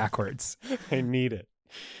and one's backwards. I need it.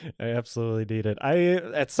 I absolutely need it.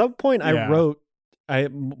 At some point I wrote,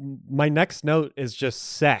 my next note is just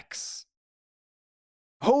sex.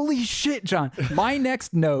 Holy shit, John. My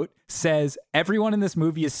next note says everyone in this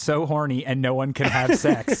movie is so horny and no one can have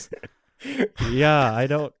sex. Yeah,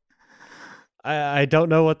 I don't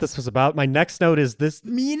know what this was about. My next note is this.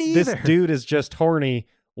 Me neither. This dude is just horny.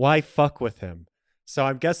 Why fuck with him? So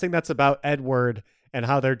I'm guessing that's about Edward and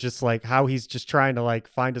how they're just like, how he's just trying to like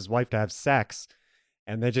find his wife to have sex.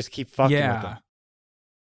 And they just keep fucking with him.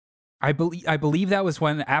 I believe that was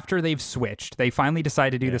when, after they've switched, they finally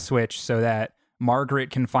decide to do the switch so that Margaret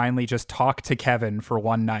can finally just talk to Kevin for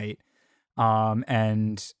one night.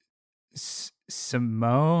 And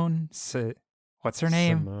Simone, what's her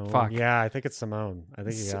name? Simone. Fuck. Yeah, I think it's Simone. I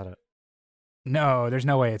think you got it. No, there's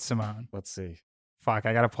no way it's Simone. Let's see. Fuck,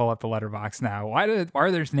 I gotta pull up the letterbox now. Why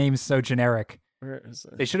are their names so generic? Where is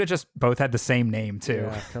it? They should have just both had the same name too.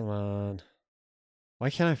 Yeah, come on. Why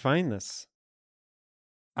can't I find this?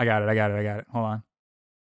 I got it. Hold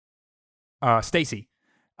on. Stacy.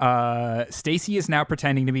 Stacy is now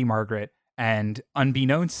pretending to be Margaret, and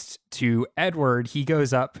unbeknownst to Edward, he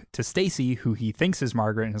goes up to Stacy, who he thinks is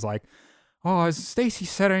Margaret, and is like, "Oh, has Stacy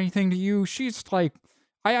said anything to you? She's like,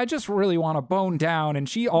 I just really want to bone down, and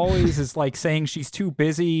she always is like saying she's too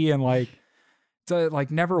busy and like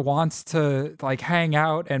never wants to like hang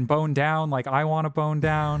out and bone down like I want to bone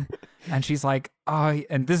down." And she's like, "Oh,"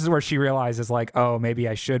 and this is where she realizes like, "Oh, maybe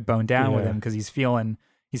I should bone down with him because he's feeling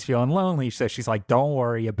lonely." So she's like, "Don't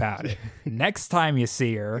worry about it. Next time you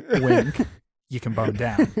see her, wink, you can bone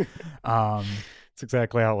down." It's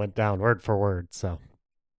exactly how it went down, word for word. So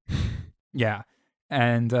yeah.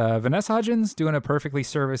 And Vanessa Hudgens doing a perfectly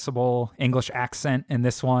serviceable English accent in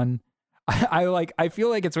this one. I feel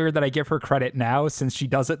like it's weird that I give her credit now since she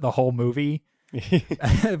does it the whole movie.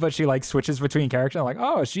 But she like switches between characters. I'm like,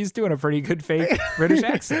 oh, she's doing a pretty good fake British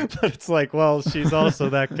accent. But it's like, well, she's also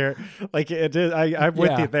that character. Like it is. I'm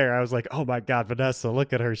with you there. I was like, oh my God, Vanessa,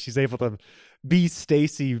 look at her. She's able to be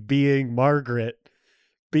Stacy, being Margaret,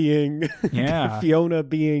 being Fiona,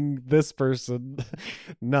 being this person.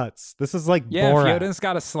 Nuts. This is like Borat. Fiona's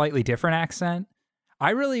got a slightly different accent.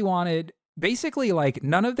 I really wanted. Basically, like,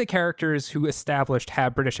 none of the characters who established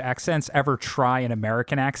had British accents ever try an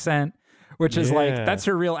American accent, which is like, that's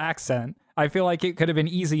her real accent. I feel like it could have been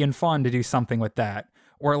easy and fun to do something with that.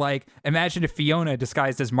 Or like, imagine if Fiona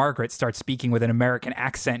disguised as Margaret starts speaking with an American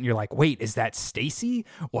accent and you're like, wait, is that Stacy?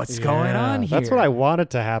 What's going on here? That's what I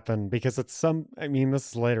wanted to happen because it's I mean, this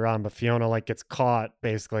is later on, but Fiona like gets caught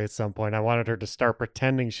basically at some point. I wanted her to start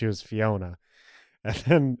pretending she was Fiona. And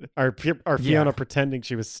then our Fiona pretending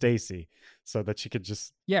she was Stacy. so that she could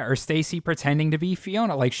just Yeah, or Stacy pretending to be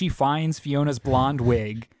Fiona. Like she finds Fiona's blonde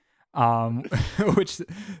wig, which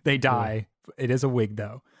they die. It is a wig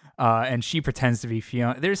though. And she pretends to be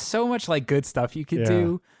Fiona. There's so much like good stuff you could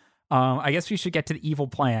do. I guess we should get to the evil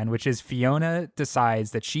plan, which is Fiona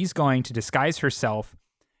decides that she's going to disguise herself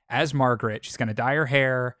as Margaret. She's going to dye her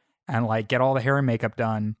hair and like get all the hair and makeup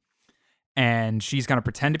done. And she's going to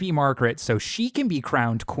pretend to be Margaret so she can be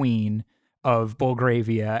crowned queen of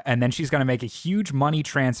Bulgravia. And then she's going to make a huge money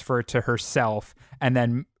transfer to herself and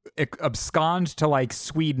then abscond to like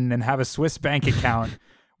Sweden and have a Swiss bank account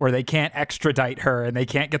where they can't extradite her and they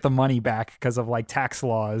can't get the money back because of like tax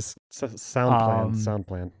laws. It's a sound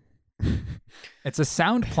plan. It's a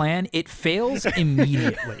sound plan. It fails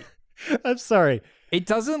immediately. I'm sorry. It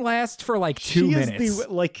doesn't last for like 2 minutes.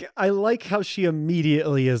 I like how she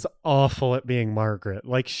immediately is awful at being Margaret.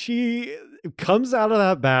 Like she comes out of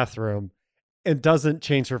that bathroom and doesn't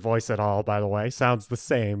change her voice at all, by the way. Sounds the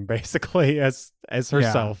same basically as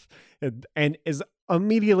herself. And is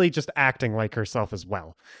immediately just acting like herself as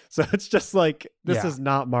well. So it's just like, this is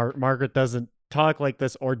not Margaret doesn't talk like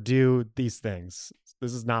this or do these things.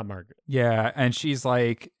 This is not Margaret. Yeah, and she's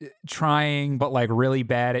like trying, but like really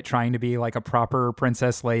bad at trying to be like a proper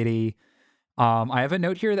princess lady. I have a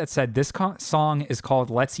note here that said this song is called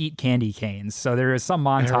 "Let's Eat Candy Canes." So there is some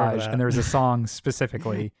montage, and there was a song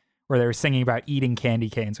specifically where they were singing about eating candy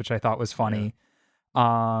canes, which I thought was funny.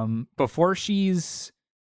 Before she's,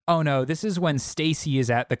 oh no, this is when Stacy is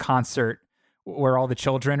at the concert where all the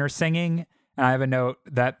children are singing. And I have a note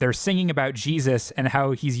that they're singing about Jesus and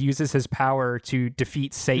how he uses his power to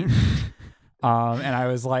defeat Satan. And I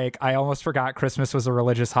was like, I almost forgot Christmas was a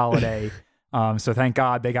religious holiday. So thank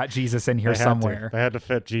God they got Jesus in here somewhere. They had to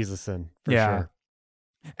fit Jesus in, for sure.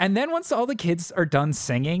 And then once all the kids are done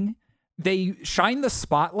singing, they shine the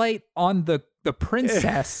spotlight on the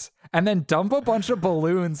princess and then dump a bunch of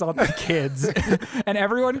balloons on the kids. And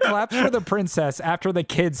everyone claps for the princess after the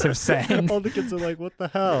kids have sang. All the kids are like, what the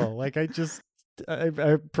hell? Like, I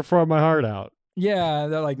perform my heart out. Yeah,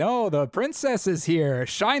 they're like, no, the princess is here.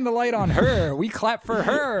 Shine the light on her. We clap for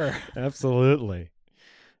her. Absolutely.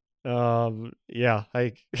 Absolutely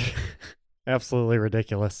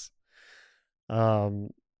ridiculous.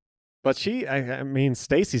 But I mean,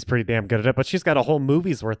 Stacy's pretty damn good at it, but she's got a whole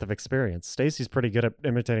movie's worth of experience. Stacy's pretty good at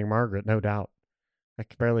imitating Margaret, no doubt. I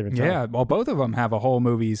can barely even tell. Yeah, well, both of them have a whole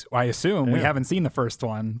movies. I assume we haven't seen the first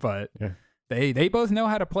one, but they both know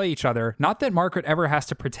how to play each other. Not that Margaret ever has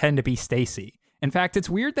to pretend to be Stacy. In fact, it's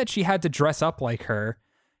weird that she had to dress up like her,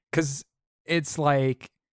 because it's like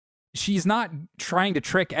she's not trying to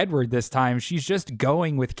trick Edward this time. She's just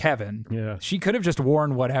going with Kevin. Yeah, she could have just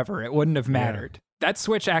worn whatever. It wouldn't have mattered. Yeah. That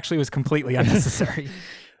switch actually was completely unnecessary.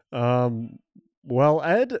 Well,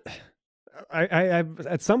 Ed, I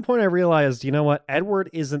at some point I realized, you know what? Edward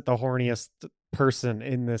isn't the horniest person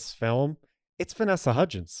in this film. It's Vanessa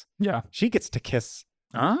Hudgens. Yeah. She gets to kiss.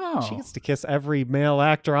 Oh. She gets to kiss every male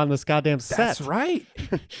actor on this goddamn set. That's right.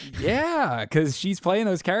 Yeah, because she's playing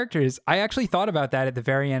those characters. I actually thought about that at the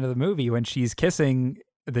very end of the movie when she's kissing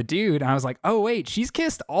the dude. And I was like, oh, wait, she's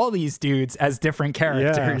kissed all these dudes as different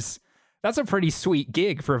characters. Yeah. That's a pretty sweet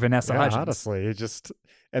gig for Vanessa Hudgens. Honestly,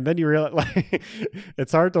 and then you realize, like,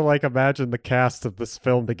 it's hard to like imagine the cast of this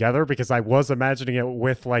film together because I was imagining it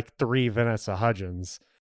with like 3 Vanessa Hudgens,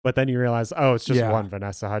 but then you realize, oh, it's just one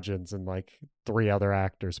Vanessa Hudgens and like 3 other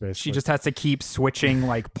actors. Basically, she just has to keep switching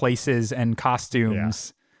like places and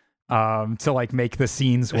costumes, to like make the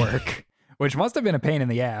scenes work. Which must have been a pain in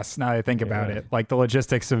the ass. Now that I think about it, like the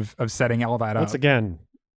logistics of setting all that up. Once again,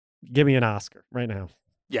 give me an Oscar right now.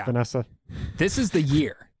 Yeah. Vanessa. This is the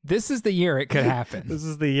year. This is the year it could happen. This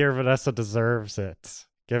is the year Vanessa deserves it.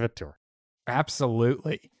 Give it to her.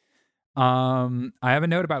 Absolutely. I have a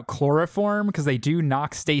note about chloroform because they do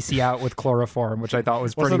knock Stacy out with chloroform, which I thought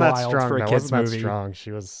was pretty wild for a kids movie. That strong.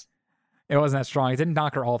 It wasn't that strong. It didn't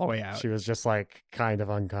knock her all the way out. She was just like kind of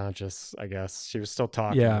unconscious, I guess. She was still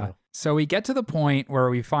talking. Yeah. Though. So we get to the point where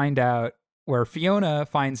we find out where Fiona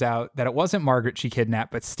finds out that it wasn't Margaret she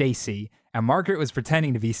kidnapped, but Stacy. And Margaret was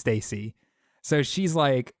pretending to be Stacy. So she's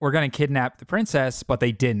like, we're going to kidnap the princess, but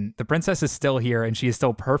they didn't. The princess is still here, and she is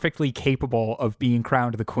still perfectly capable of being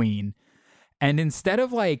crowned the queen. And instead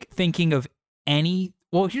of like thinking of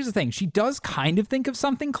well, here's the thing. She does kind of think of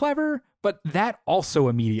something clever, but that also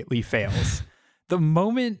immediately fails. The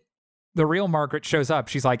moment the real Margaret shows up,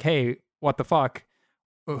 she's like, hey, what the fuck?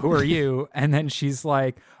 Who are you? And then she's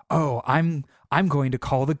like, oh, I'm going to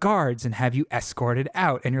call the guards and have you escorted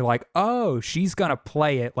out. And you're like, oh, she's going to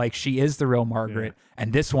play it like she is the real Margaret. Yeah.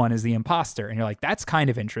 And this one is the imposter. And you're like, that's kind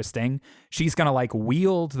of interesting. She's going to like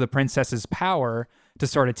wield the princess's power to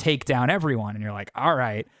sort of take down everyone. And you're like, all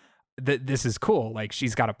right, this is cool. Like,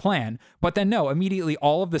 she's got a plan. But then no, immediately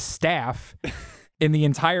all of the staff in the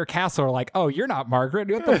entire castle are like, oh, you're not Margaret.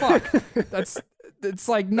 What the fuck? It's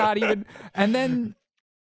like not even. And then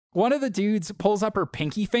one of the dudes pulls up her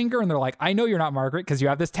pinky finger and they're like, I know you're not Margaret because you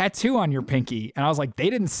have this tattoo on your pinky. And I was like, they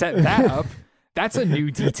didn't set that up. That's a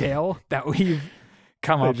new detail that we've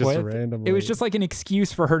come up with. Randomly. It was just like an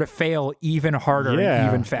excuse for her to fail even harder and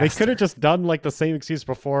even faster. They could have just done like the same excuse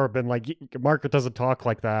before, been like, Margaret doesn't talk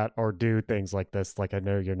like that or do things like this. Like, I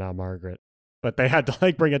know you're not Margaret. But they had to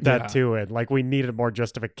like bring a tattoo in. Like, we needed more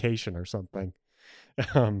justification or something.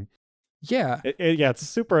 It's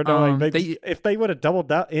super annoying. If they would have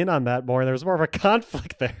doubled in on that more, there was more of a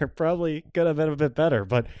conflict there. Probably could have been a bit better.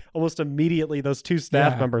 But almost immediately, those two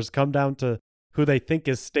staff members come down to who they think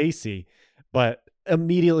is Stacy, but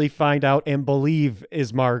immediately find out and believe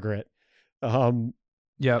is Margaret.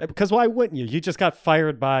 Because why wouldn't you? You just got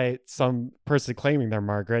fired by some person claiming they're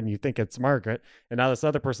Margaret and you think it's Margaret. And now this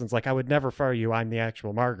other person's like, I would never fire you. I'm the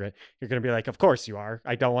actual Margaret. You're going to be like, of course you are.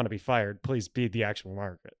 I don't want to be fired. Please be the actual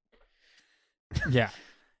Margaret. Yeah.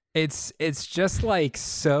 It's just like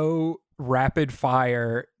so rapid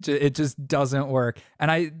fire. It just doesn't work.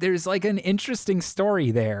 And there's like an interesting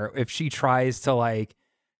story there if she tries to like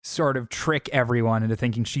sort of trick everyone into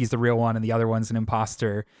thinking she's the real one and the other one's an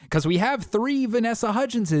imposter. Because we have 3 Vanessa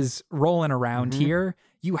Hudgenses rolling around here.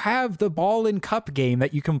 You have the ball and cup game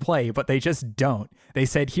that you can play, but they just don't. They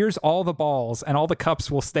said, here's all the balls and all the cups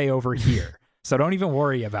will stay over here. So don't even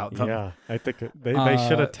worry about them. Yeah, I think they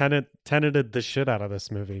should have tenanted the shit out of this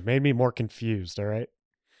movie. Made me more confused, all right?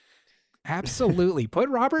 Absolutely. Put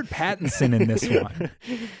Robert Pattinson in this one.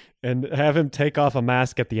 And have him take off a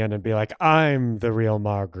mask at the end and be like, I'm the real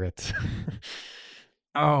Margaret.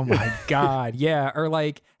 Oh my God. Yeah. Or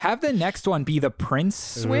like have the next one be the Prince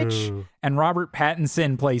switch and Robert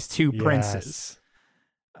Pattinson plays 2 princes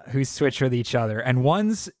who switch with each other. And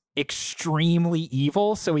one's extremely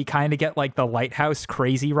evil. So we kind of get like the lighthouse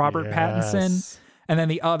crazy Robert Pattinson. And then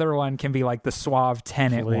the other one can be like the suave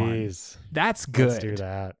tenant one. That's good. Let's do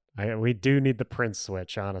that. We do need the Prince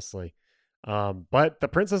switch, honestly. But the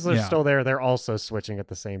princesses are still there. They're also switching at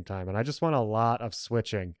the same time. And I just want a lot of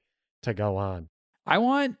switching to go on. I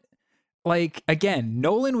want, like, again,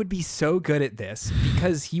 Nolan would be so good at this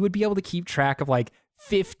because he would be able to keep track of like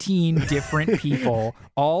 15 different people,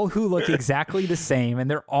 all who look exactly the same, and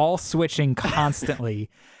they're all switching constantly.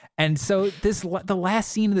 And so the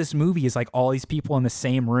last scene of this movie is like all these people in the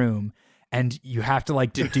same room, and you have to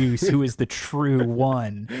like deduce who is the true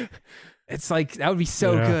one. It's like, that would be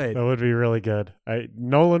so good. That would be really good.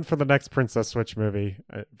 Nolan for the next Princess Switch movie.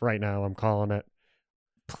 Right now, I'm calling it.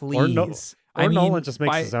 Please. Or Nolan just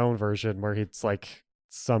makes his own version where it's like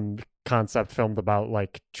some concept filmed about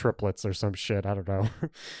like triplets or some shit. I don't know.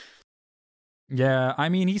 Yeah, I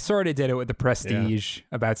mean, he sort of did it with The Prestige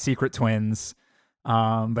about secret twins.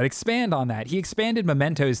 But expand on that. He expanded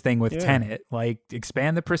Memento's thing with Tenet. Like,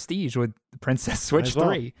 expand The Prestige with Princess Switch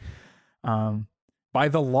 3. By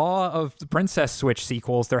the law of the Princess Switch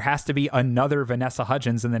sequels, there has to be another Vanessa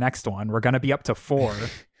Hudgens in the next one. We're going to be up to 4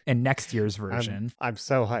 in next year's version. I'm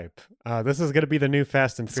so hype. This is going to be the new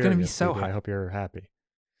Fast and Furious. It's going to be so hype. I hope you're happy.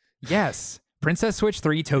 Yes. Princess Switch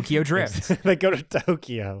 3 Tokyo Drift. They go to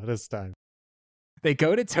Tokyo this time. They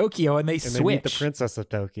go to Tokyo and they switch. They meet the Princess of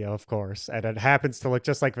Tokyo, of course. And it happens to look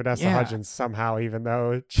just like Vanessa Hudgens somehow, even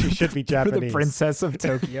though she should be Japanese. The Princess of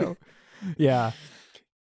Tokyo. Yeah.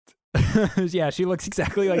 Yeah, she looks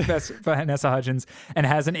exactly like Vanessa Hudgens and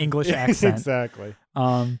has an English accent. Exactly.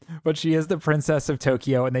 But she is the Princess of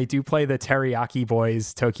Tokyo, and they do play the Teriyaki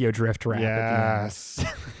Boys Tokyo Drift rap. Yes.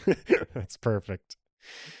 That's perfect.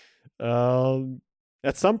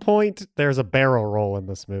 At some point, there's a barrel roll in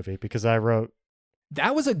this movie because I wrote...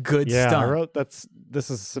 That was a good stunt. I wrote this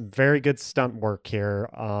is some very good stunt work here.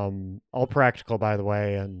 All practical, by the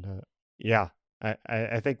way. And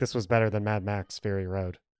I think this was better than Mad Max Fury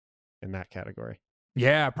Road in that category.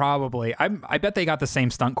 Yeah, probably. I bet they got the same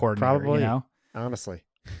stunt coordinator. Probably, you know? Honestly.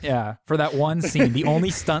 Yeah, for that one scene, the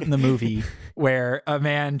only stunt in the movie where a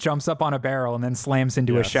man jumps up on a barrel and then slams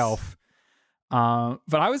into a shelf. But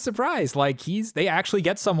I was surprised. Like they actually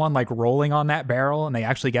get someone like rolling on that barrel and they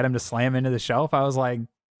actually get him to slam into the shelf. I was like,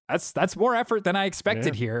 that's more effort than I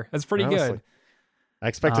expected here. That's pretty good. I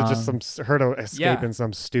expected just her to escape in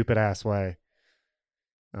some stupid ass way.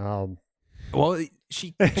 Well,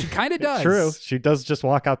 she kind of does. True. She does just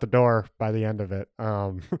walk out the door by the end of it.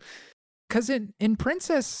 Because in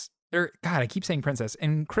Princess, or God, I keep saying Princess.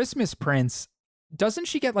 In Christmas Prince, doesn't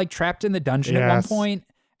she get like trapped in the dungeon at one point?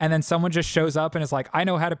 and then someone just shows up and is like, I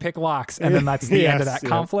know how to pick locks, and then that's the end of that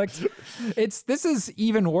conflict. This is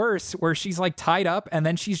even worse, where she's like tied up and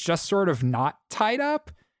then she's just sort of not tied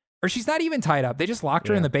up. Or she's not even tied up. They just locked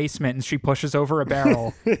her in the basement and she pushes over a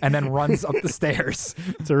barrel and then runs up the stairs.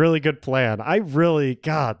 It's a really good plan.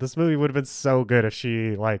 God, this movie would have been so good if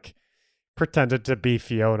she like pretended to be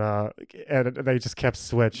Fiona and they just kept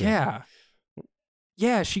switching. Yeah.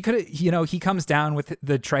 Yeah, she could have, he comes down with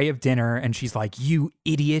the tray of dinner and she's like, you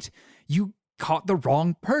idiot, you caught the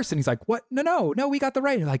wrong person. He's like, what? No, we got the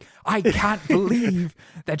right. And like, I can't believe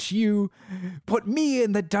that you put me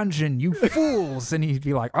in the dungeon, you fools. And he'd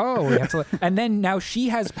be like, oh, we have to. And then now she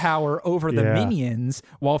has power over the minions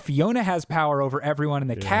while Fiona has power over everyone in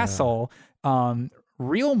the castle.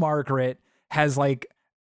 Real Margaret has like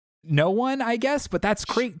no one, I guess, but that's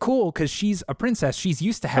cool because she's a princess. She's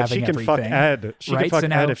used to having everything. She can fuck Ed. She right? can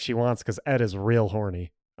fuck Ed if she wants because Ed is real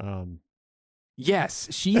horny. Yes,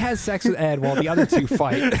 she has sex with Ed while the other two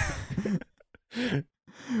fight.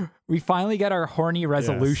 We finally get our horny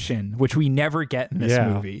resolution, which we never get in this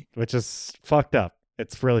movie. Which is fucked up.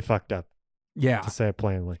 It's really fucked up. Yeah. To say it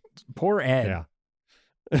plainly. Poor Ed.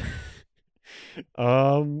 Yeah.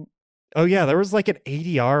 Oh yeah, there was like an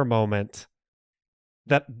ADR moment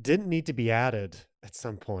that didn't need to be added at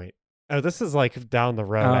some point. Oh, this is like down the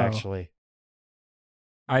road, actually.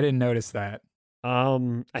 I didn't notice that.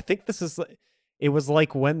 I think this is... It was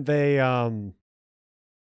like when they, it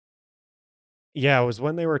was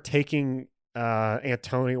when they were taking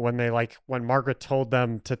Antonio, when Margaret told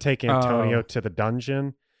them to take Antonio to the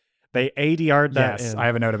dungeon, they ADR'd that in. I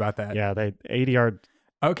have a note about that. Yeah, they ADR'd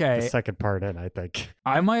the second part in, I think.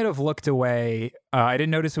 I might have looked away. I didn't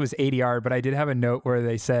notice it was ADR, but I did have a note where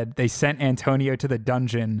they said they sent Antonio to the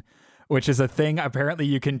dungeon, which is a thing apparently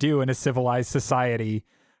you can do in a civilized society,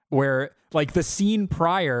 where like the scene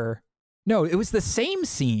prior... No, it was the same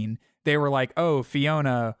scene. They were like, oh,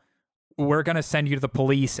 Fiona, we're going to send you to the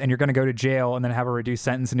police and you're going to go to jail and then have a reduced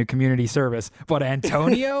sentence and do community service. But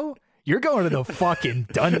Antonio, you're going to the fucking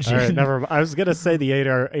dungeon. All right, I was going to say the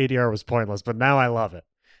ADR was pointless, but now I love it.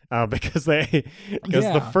 Because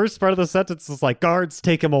the first part of the sentence is like, guards,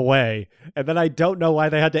 take him away. And then I don't know why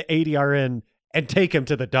they had to ADR in and take him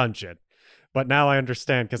to the dungeon. But now I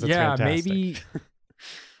understand because it's fantastic. Maybe...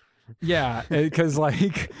 Yeah, because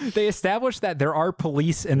like they established that there are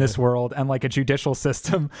police in this world and like a judicial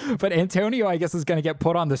system, but Antonio, I guess, is going to get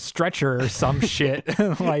put on the stretcher or some shit.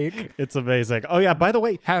 Like, it's amazing. Oh yeah, by the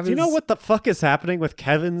way, do you know what the fuck is happening with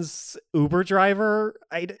Kevin's Uber driver?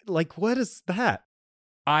 What is that?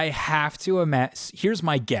 I have to imagine. Here's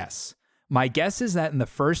my guess. My guess is that in the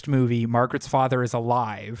first movie, Margaret's father is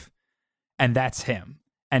alive, and that's him,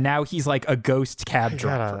 and now he's like a ghost cab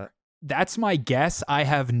driver. That's my guess. I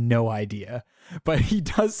have no idea. But he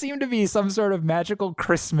does seem to be some sort of magical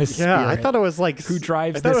Christmas spirit. Yeah, I thought it was like... Who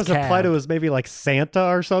drives this cab. I thought it was applied to was maybe like Santa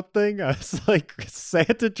or something. I was like,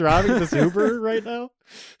 Santa driving this Uber right now?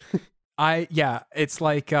 It's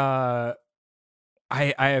like...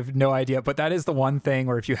 I have no idea, but that is the one thing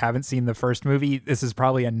where if you haven't seen the first movie, this is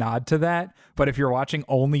probably a nod to that. But if you're watching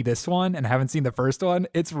only this one and haven't seen the first one,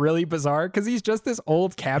 it's really bizarre because he's just this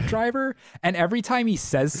old cab driver. And every time he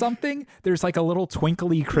says something, there's like a little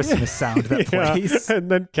twinkly Christmas sound that plays. And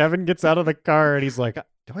then Kevin gets out of the car and he's like,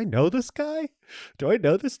 do I know this guy? Do I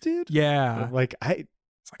know this dude? Yeah. I'm like, I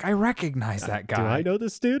recognize that guy. Do I know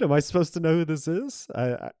this dude? Am I supposed to know who this is?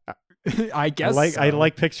 I guess I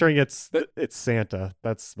like picturing it's Santa.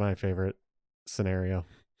 That's my favorite scenario.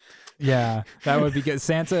 Yeah, that would be good.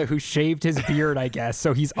 Santa who shaved his beard, I guess,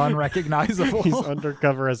 so he's unrecognizable. He's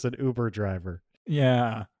undercover as an Uber driver.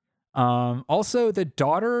 Yeah. Also, the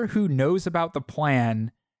daughter who knows about the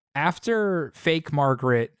plan after fake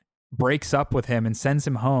Margaret breaks up with him and sends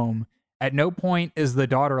him home. At no point is the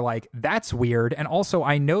daughter like, that's weird. And also,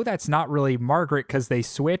 I know that's not really Margaret because they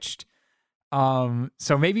switched.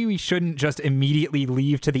 So maybe we shouldn't just immediately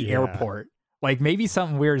leave to the airport. Like maybe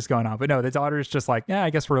something weird is going on. But no, the daughter's just like, yeah, I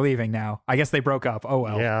guess we're leaving now. I guess they broke up. Oh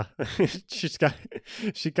well. Yeah. she's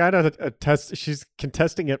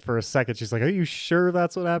contesting it for a second. She's like, are you sure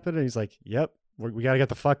that's what happened? And he's like, yep, we got to get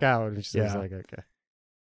the fuck out. And she's like, okay.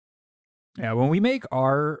 Yeah, when we make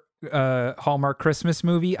our Hallmark Christmas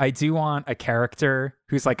movie, I do want a character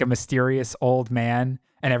who's like a mysterious old man.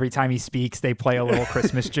 And every time he speaks, they play a little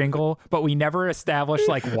Christmas jingle, but we never establish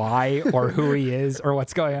like why or who he is or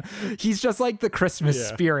what's going on. He's just like the Christmas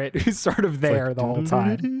spirit who's sort of there like, the whole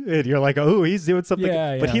time. And you're like, oh, he's doing something.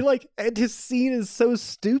 But he and his scene is so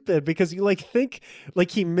stupid because you like think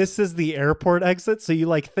like he misses the airport exit. So you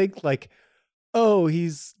like think like, oh,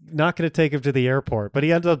 he's not going to take him to the airport, but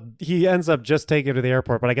he ends up just taking him to the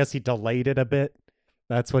airport. But I guess he delayed it a bit.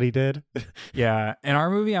 That's what he did. Yeah. In our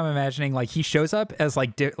movie, I'm imagining like he shows up as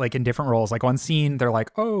like like in different roles. Like one scene, they're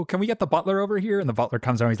like, "Oh, can we get the butler over here?" And the butler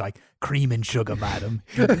comes over. He's like, "Cream and sugar, madam."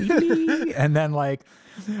 And then like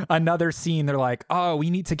another scene, they're like, "Oh, we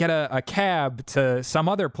need to get a cab to some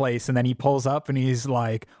other place." And then he pulls up and he's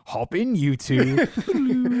like, "Hop in, you two."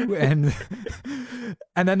 and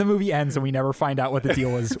then the movie ends and we never find out what the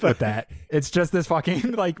deal was with that. It's just this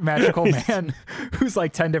fucking like magical man who's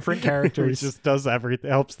like 10 different characters. He just does everything,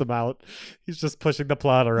 helps them out. He's just pushing the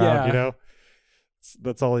plot around, you know?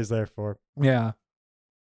 That's all he's there for. Yeah.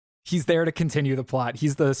 He's there to continue the plot.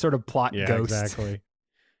 He's the sort of plot ghost. Exactly.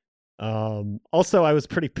 Also, I was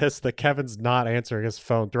pretty pissed that Kevin's not answering his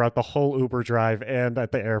phone throughout the whole Uber drive and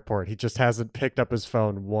at the airport. He just hasn't picked up his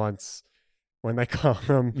phone once when they call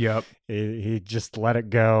him. Yep. He just let it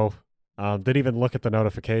go. Didn't even look at the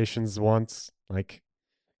notifications once. Like,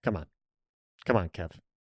 come on, Kev.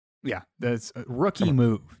 Yeah, that's a rookie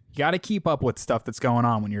move. You got to keep up with stuff that's going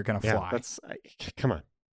on when you're going to fly. Come on,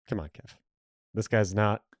 Kev. This guy's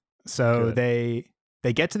not. So good.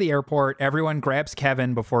 They get to the airport. Everyone grabs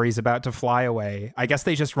Kevin before he's about to fly away. I guess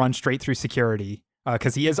they just run straight through security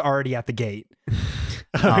because he is already at the gate.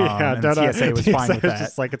 And TSA was fine with that.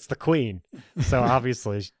 Just like it's the Queen, so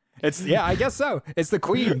obviously I guess so. It's the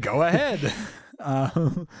Queen. Go ahead.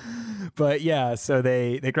 But yeah, so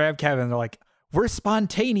they grab Kevin. They're like, "We're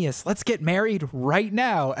spontaneous. Let's get married right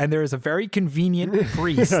now." And there is a very convenient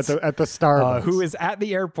priest at the Starbucks who is at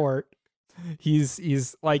the airport.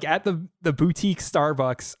 He's like at the boutique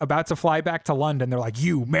Starbucks about to fly back to London. They're like,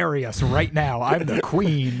 "You marry us right now. I'm the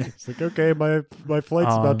Queen." It's like, okay, my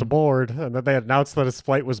flight's about to board. And then they announced that his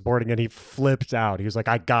flight was boarding and he flipped out. He was like,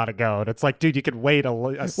 "I gotta go." And it's like, dude, you could wait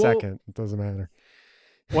a second. It doesn't matter.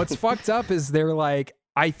 What's fucked up is they're like,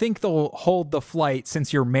 "I think they'll hold the flight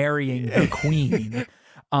since you're marrying the Queen."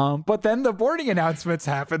 But then the boarding announcements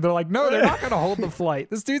happen. They're like, "No, they're not going to hold the flight.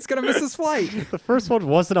 This dude's going to miss his flight." The first one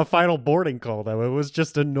wasn't a final boarding call, though. It was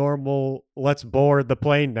just a normal, "Let's board the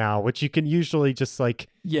plane now," which you can usually just like,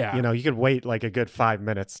 you can wait like a good 5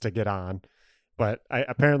 minutes to get on. But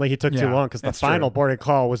apparently he took too long because the final boarding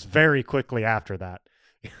call was very quickly after that.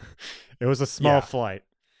 It was a small flight.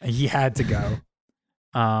 He had to go.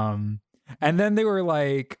 And then they were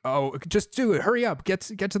like, "Oh, just do it. Hurry up.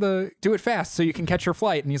 Do it fast so you can catch your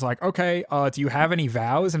flight." And he's like, "Okay, do you have any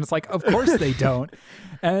vows?" And it's like, of course they don't.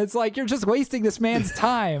 And it's like, you're just wasting this man's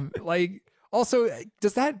time. Like, also,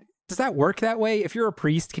 does that work that way? If you're a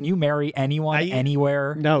priest, can you marry anyone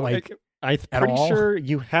anywhere? No, like, I'm pretty sure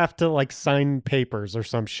you have to like sign papers or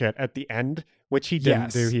some shit at the end, which he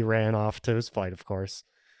didn't do. He ran off to his flight, of course.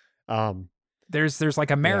 There's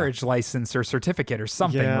like a marriage license or certificate or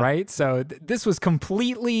something, right? So this was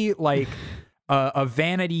completely like a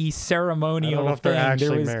vanity ceremonial thing.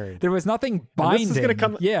 There was nothing binding. There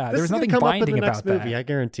was nothing binding about that. Movie, I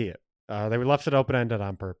guarantee it. They left it open-ended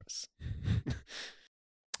on purpose.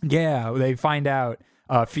 Yeah, they find out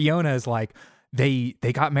Fiona is like, they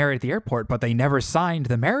got married at the airport, but they never signed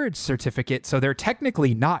the marriage certificate, so they're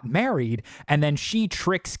technically not married. And then she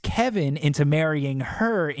tricks Kevin into marrying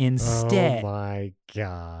her instead. Oh my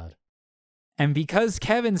God. And because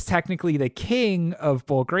Kevin's technically the king of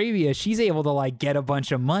Belgravia, she's able to like get a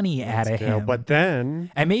bunch of money out of him. But then...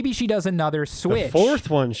 And maybe she does another switch. The fourth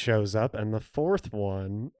one shows up, and the fourth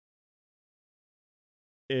one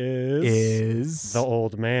is the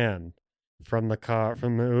old man from the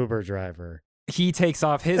Uber driver. He takes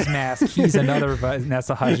off his mask. He's another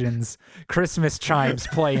Vanessa Hudgens. Christmas chimes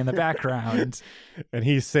play in the background. And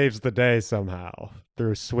he saves the day somehow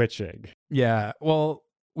through switching. Yeah. Well,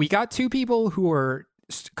 we got two people who are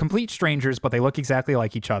complete strangers, but they look exactly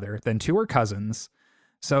like each other. Then two are cousins.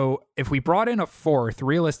 So if we brought in a fourth,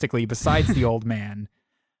 realistically, besides the old man,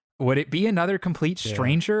 would it be another complete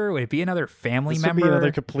stranger? Would it be another family member? Would be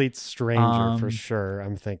another complete stranger for sure,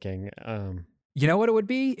 I'm thinking. You know what it would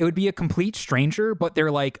be? It would be a complete stranger, but they're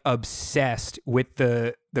like obsessed with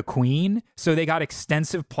the Queen. So they got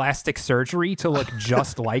extensive plastic surgery to look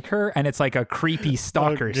just like her. And it's like a creepy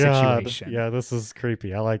stalker situation. Yeah, this is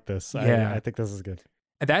creepy. I like this. I think this is good.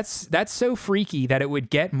 That's so freaky that it would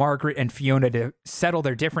get Margaret and Fiona to settle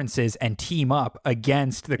their differences and team up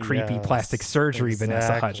against the creepy plastic surgery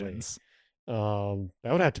Vanessa Hudgens. That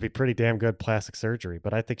would have to be pretty damn good plastic surgery,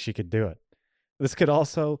 but I think she could do it. This could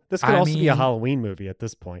also be a Halloween movie at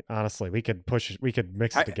this point. Honestly, we could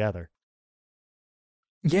mix it together.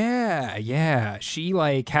 Yeah. She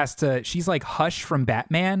like she's like Hush from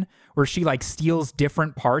Batman, where she like steals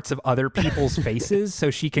different parts of other people's faces so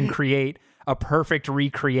she can create a perfect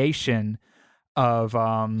recreation of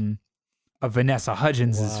Vanessa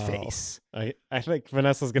Hudgens' face. I think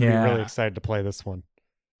Vanessa's going to be really excited to play this one.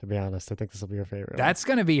 To be honest, I think this will be her favorite. That's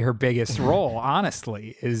going to be her biggest role,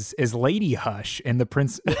 honestly, is Lady Hush in the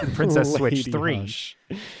Princess Switch 3. Hush.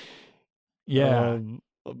 Yeah.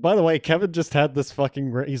 By the way, Kevin just had this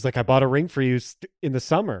fucking ring. He's like, I bought a ring for you in the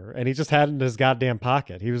summer, and he just had it in his goddamn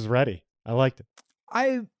pocket. He was ready. I liked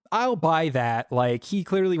it. I'll buy that. Like, he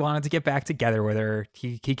clearly wanted to get back together with her.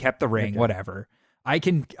 He kept the ring, whatever. I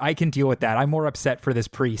can deal with that. I'm more upset for this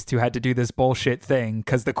priest who had to do this bullshit thing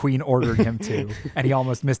because the queen ordered him to, and he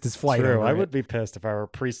almost missed his flight. True. I would be pissed if I were a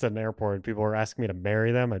priest at an airport and people were asking me to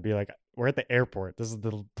marry them. I'd be like, we're at the airport. This is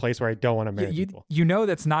the place where I don't want to marry people. You know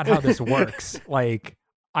that's not how this works. Like,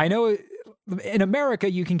 I know in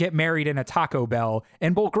America you can get married in a Taco Bell.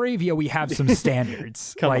 In Bulgaria we have some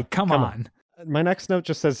standards. Come on. My next note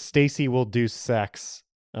just says Stacy will do sex.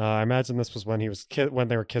 I imagine this was when he was when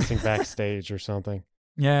they were kissing backstage or something.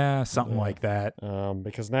 Yeah, something like that.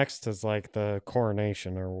 Because next is like the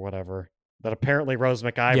coronation or whatever that apparently Rose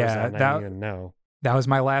McIver's at. I didn't even know. That was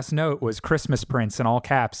my last note. Was Christmas Prince in all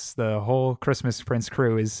caps? The whole Christmas Prince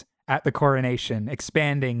crew is at the coronation,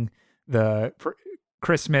 expanding the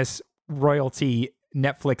Christmas royalty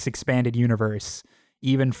Netflix expanded universe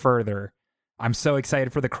even further. I'm so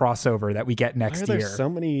excited for the crossover that we get next year. There's so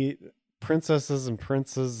many princesses and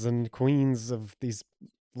princes and queens of these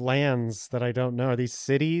lands that I don't know. Are these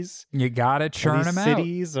cities? You gotta churn them out.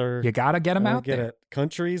 Cities or you gotta get them out there. It.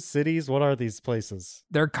 Countries, cities. What are these places?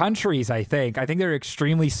 They're countries. I think they're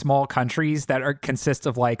extremely small countries that consist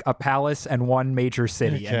of like a palace and one major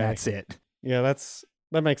city, and that's it. Yeah,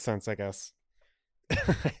 that makes sense, I guess.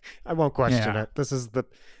 I won't question it. This is the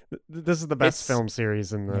best film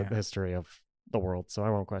series in the history of the world, so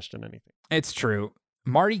I won't question anything. It's true.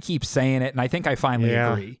 Marty keeps saying it, and I think I finally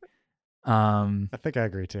agree. I think I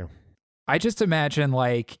agree too. I just imagine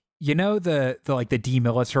the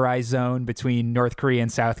demilitarized zone between North Korea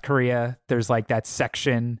and South Korea. There's like that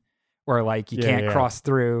section where like you can't cross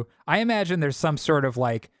through. I imagine there's some sort of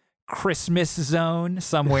like Christmas zone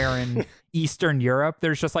somewhere in Eastern Europe.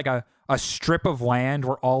 There's just like a strip of land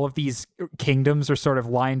where all of these kingdoms are sort of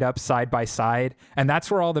lined up side by side, and that's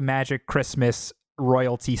where all the magic Christmas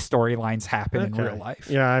royalty storylines happen in real life.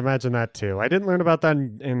 Yeah, I imagine that too. I didn't learn about that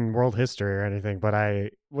in world history or anything, but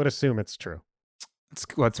I would assume it's true.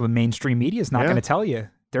 That's what mainstream media is not going to tell you.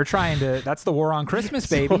 They're trying to. That's the war on Christmas,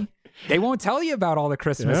 baby. They won't tell you about all the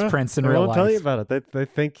Christmas prints in real life. They won't tell you about it. They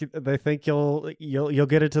think you'll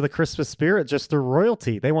get into the Christmas spirit just through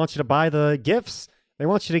royalty. They want you to buy the gifts. They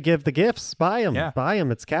want you to give the gifts. Buy them. Yeah. Buy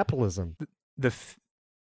them. It's capitalism.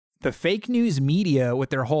 The fake news media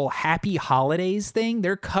with their whole happy holidays thing,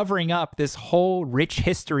 they're covering up this whole rich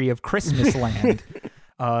history of Christmas land.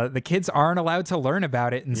 The kids aren't allowed to learn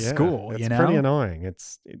about it in school. It's pretty annoying.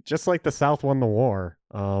 It's just like the South won the war.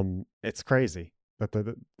 It's crazy that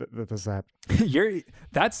this happened.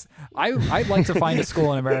 I'd like to find a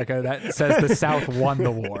school in America that says the South won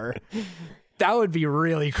the war. That would be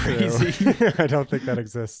really crazy. I don't think that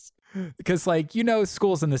exists. Because,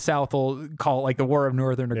 schools in the South will call it, the War of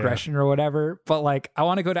Northern Aggression or whatever. But, I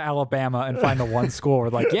want to go to Alabama and find the one school where,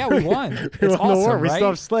 we won. It's awesome, the war. Right? We still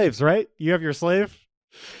have slaves, right? You have your slave?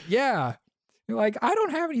 Yeah. You're like, I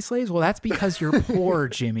don't have any slaves. Well, that's because you're poor,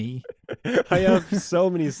 Jimmy. I have so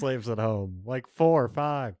many slaves at home. 4 or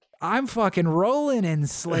 5. I'm fucking rolling in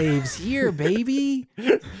slaves here, baby.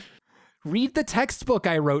 Read the textbook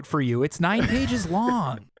I wrote for you. It's 9 pages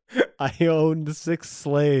long. I owned 6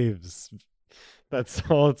 slaves. That's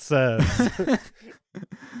all it says.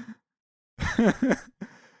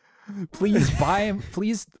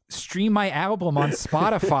 Please stream my album on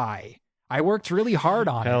Spotify. I worked really hard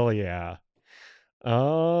on it. Hell yeah.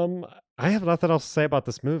 I have nothing else to say about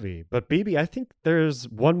this movie, but BB, I think there's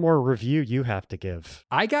one more review you have to give.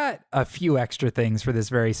 I got a few extra things for this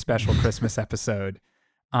very special Christmas episode.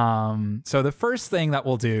 So the first thing that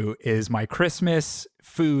we'll do is my Christmas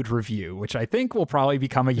food review, which I think will probably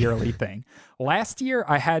become a yearly thing. Last year,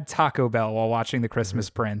 I had Taco Bell while watching The Christmas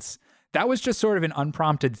Prince. That was just sort of an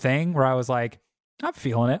unprompted thing where I was like, I'm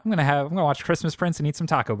feeling it. I'm gonna watch Christmas Prince and eat some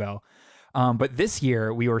Taco Bell. But this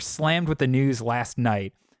year, we were slammed with the news last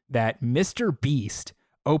night that Mr. Beast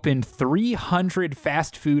opened 300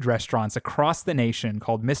 fast food restaurants across the nation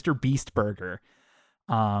called Mr. Beast Burger.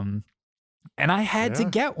 And I had to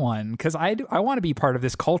get one because I want to be part of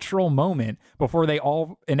this cultural moment before they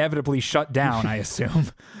all inevitably shut down, I assume.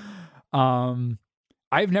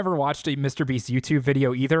 I've never watched a Mr. Beast YouTube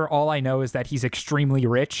video either. All I know is that he's extremely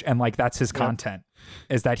rich and that's his content,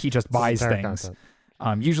 is that he just buys things,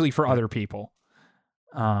 usually for other people.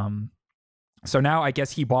 So now I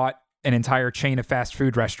guess he bought an entire chain of fast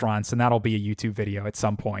food restaurants, and that'll be a YouTube video at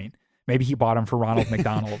some point. Maybe he bought them for Ronald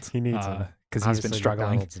McDonald. He needs them. because he's been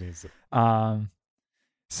struggling. McDonald's needs it.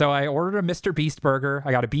 So I ordered a Mr. Beast burger.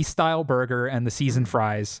 I got a Beast style burger and the seasoned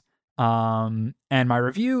fries. And my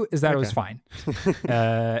review is that it was fine.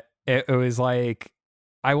 It was like,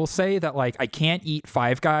 I will say that like I can't eat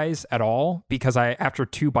Five Guys at all because after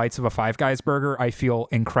 2 bites of a Five Guys burger, I feel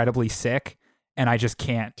incredibly sick and I just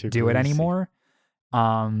can't do it anymore.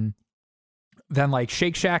 Then like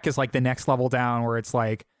Shake Shack is like the next level down where it's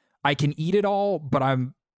like I can eat it all, but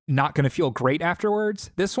I'm not going to feel great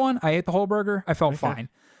afterwards. This one, I ate the whole burger. I felt fine.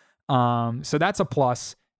 So that's a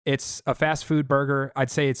plus. It's a fast food burger. I'd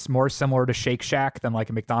say it's more similar to Shake Shack than like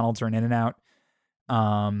a McDonald's or an In-N-Out.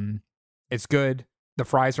 It's good. The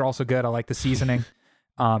fries are also good. I like the seasoning.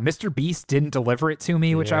 Mr. Beast didn't deliver it to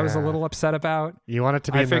me, which I was a little upset about. You want it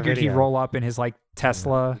to be I figured he'd roll up in his like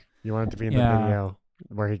Tesla. You want it to be in the video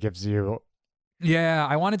where he gives you... Yeah,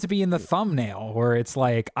 I want it to be in the thumbnail where it's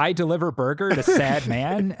like, I deliver burger to sad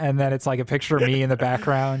man, and then it's like a picture of me in the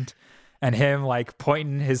background and him like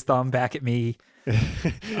pointing his thumb back at me.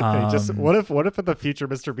 What if in the future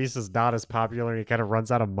Mr. Beast is not as popular and he kind of runs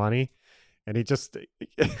out of money and he just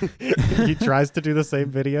he tries to do the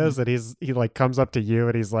same videos and he like comes up to you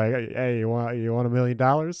and he's like, hey, you want $1 million?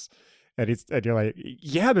 And you're like,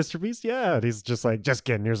 yeah, Mr. Beast, yeah. And he's just like, just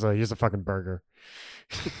kidding, here's a fucking burger.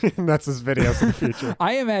 And that's his videos in the future.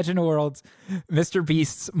 I imagine a world Mr.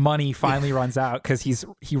 Beast's money finally runs out because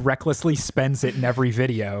he recklessly spends it in every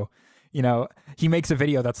video. You know, he makes a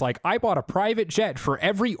video that's like, I bought a private jet for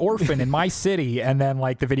every orphan in my city. And then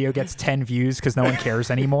like the video gets 10 views because no one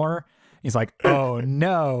cares anymore. He's like, oh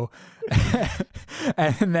no.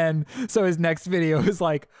 And then, so his next video is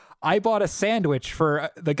like, I bought a sandwich for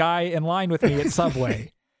the guy in line with me at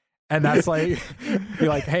Subway. And that's like, you're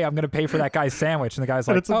like, hey, I'm going to pay for that guy's sandwich. And the guy's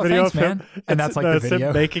like, oh, thanks, man. And that's like the video.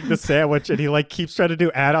 Him making the sandwich and he like keeps trying to do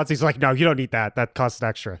add-ons. He's like, no, you don't need that. That costs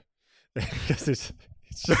extra. Because it's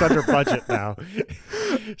just under budget now.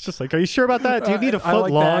 It's just like, are you sure about that? Do you need a foot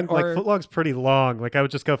long? Like foot long's pretty long. Like I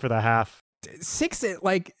would just go for the half.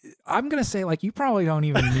 Like I'm gonna say like you probably don't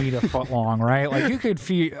even need a foot long, right? Like you could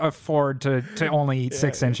afford to only eat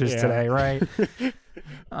 6 inches today, right?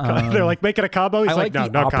 They're like making a combo. He's like, no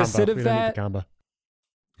opposite combo. Of that. Combo.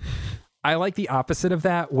 I like the opposite of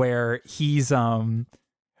that, where he's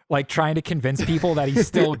like trying to convince people that he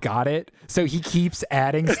still got it. So he keeps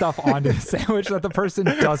adding stuff onto the sandwich that the person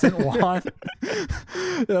doesn't want.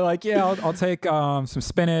 They're like, yeah, I'll take some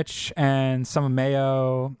spinach and some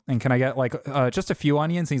mayo. And can I get like just a few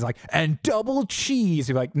onions? And he's like, and double cheese.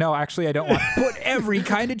 You're like, no, actually, I don't want. Put every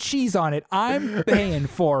kind of cheese on it. I'm paying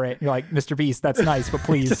for it. You're like, Mr. Beast, that's nice, but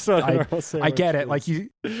please, I get it. Like you...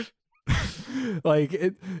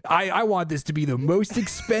 I want this to be the most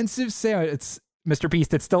expensive sandwich. It's Mr.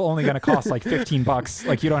 Beast, it's still only going to cost like $15.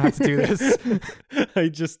 Like, you don't have to do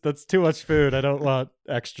this. That's too much food. I don't want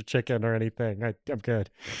extra chicken or anything. I'm good.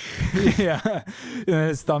 Yeah. And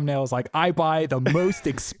his thumbnail is like, I buy the most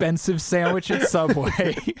expensive sandwich at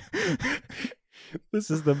Subway. This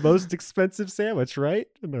is the most expensive sandwich, right?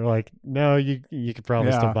 And they're like, no, you could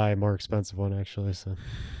probably still buy a more expensive one, actually. So,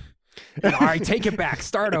 all right, take it back.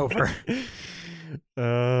 Start over.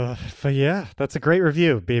 But yeah, that's a great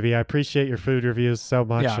review, baby. I appreciate your food reviews so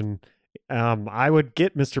much. Yeah. And I would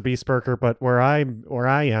get Mr. Beast burger, but where I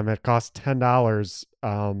am, it costs $10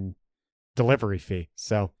 delivery fee.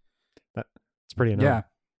 So that's pretty annoying. Yeah,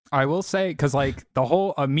 I will say, because like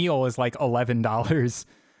a meal is like $11.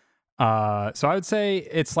 So I would say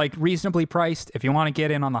it's like reasonably priced. If you want to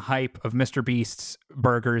get in on the hype of Mr. Beast's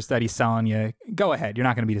burgers that he's selling you, go ahead. You're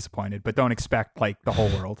not going to be disappointed, but don't expect like the whole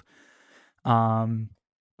world.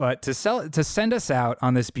 But to send us out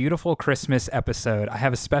on this beautiful Christmas episode, I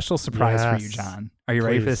have a special surprise for you, John. Are you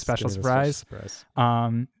ready for this special surprise?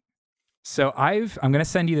 So I'm going to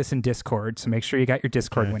send you this in Discord. So make sure you got your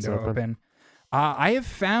Discord window open. I have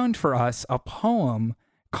found for us a poem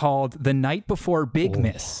called The Night Before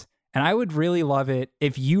Bigmas. And I would really love it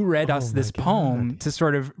if you read us this poem to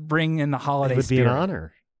sort of bring in the holiday spirit. It would be an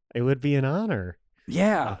honor. It would be an honor.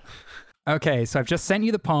 Yeah. Okay, so I've just sent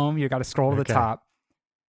you the poem. You got to scroll to the top.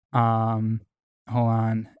 Hold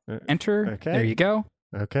on. Enter. Okay. There you go.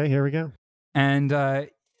 Okay, here we go. And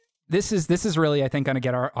this is really, I think, going to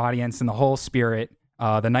get our audience in the whole spirit.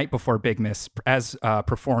 The Night Before Bigmas, as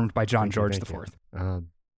performed by John George IV.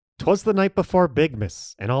 'Twas the night before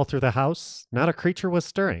Bigmas, and all through the house, not a creature was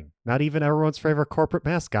stirring, not even everyone's favorite corporate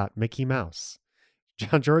mascot, Mickey Mouse.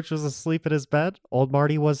 John George was asleep in his bed, old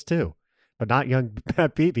Marty was too, but not young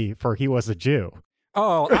Pat Beebe, for he was a Jew.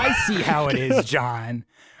 Oh, I see how it is, John.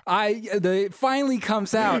 It finally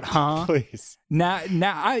comes out, huh? Please. Now,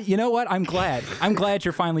 you know what? I'm glad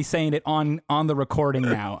you're finally saying it on the recording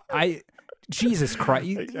now. Jesus Christ.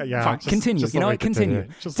 Yeah, Fine, continue. You know what? Continue.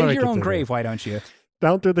 Dig your own grave, why don't you?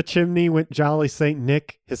 Down through the chimney went jolly St.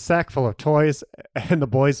 Nick, his sack full of toys and the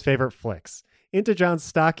boys' favorite flicks. Into John's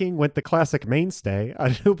stocking went the classic mainstay,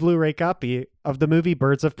 a new Blu-ray copy of the movie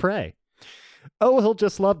Birds of Prey. Oh, he'll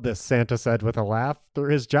just love this, Santa said with a laugh.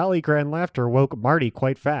 Through his jolly grand laughter woke Marty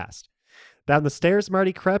quite fast. Down the stairs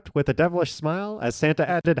Marty crept with a devilish smile as Santa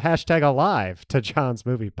added #alive to John's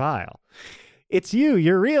movie pile. It's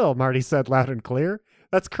you're real, Marty said loud and clear.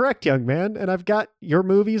 That's correct, young man, and I've got your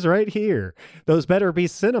movies right here. Those better be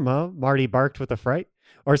cinema, Marty barked with affright,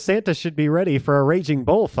 or Santa should be ready for a raging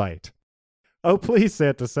bullfight. Oh, please,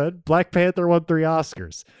 Santa said. Black Panther won 3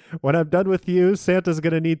 Oscars. When I'm done with you, Santa's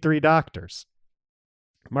going to need 3 doctors.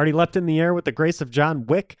 Marty leapt in the air with the grace of John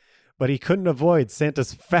Wick, but he couldn't avoid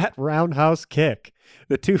Santa's fat roundhouse kick.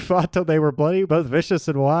 The two fought till they were bloody, both vicious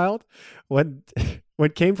and wild, when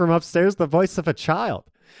came from upstairs the voice of a child.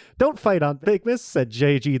 Don't fight on Big Miss, said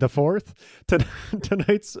J.G. the Fourth.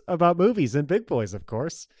 Tonight's about movies and big boys, of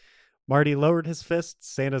course. Marty lowered his fist.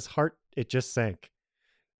 Santa's heart, it just sank.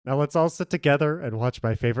 Now let's all sit together and watch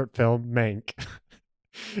my favorite film, Mank.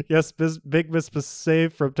 Yes, Big Miss was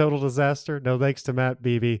saved from total disaster. No thanks to Matt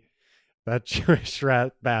Beebe, that Jewish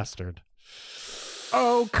rat bastard.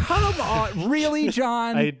 Oh, come on. Really,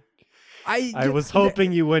 John? I was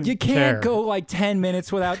hoping you wouldn't care. You can't go like 10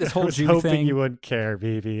 minutes without this whole Jew thing. I was hoping you wouldn't care,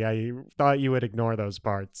 Beebe. I thought you would ignore those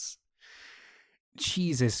parts.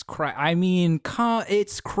 Jesus Christ. I mean,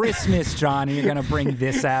 it's Christmas, John, and you're going to bring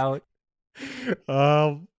this out?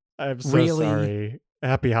 I'm so sorry.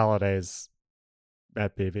 Happy holidays,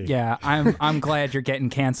 Matt Beebe. Yeah, I'm glad you're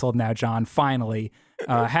getting canceled now, John. Finally.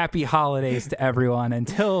 Happy holidays to everyone.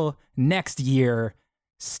 Until next year,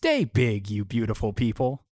 stay big, you beautiful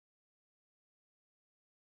people.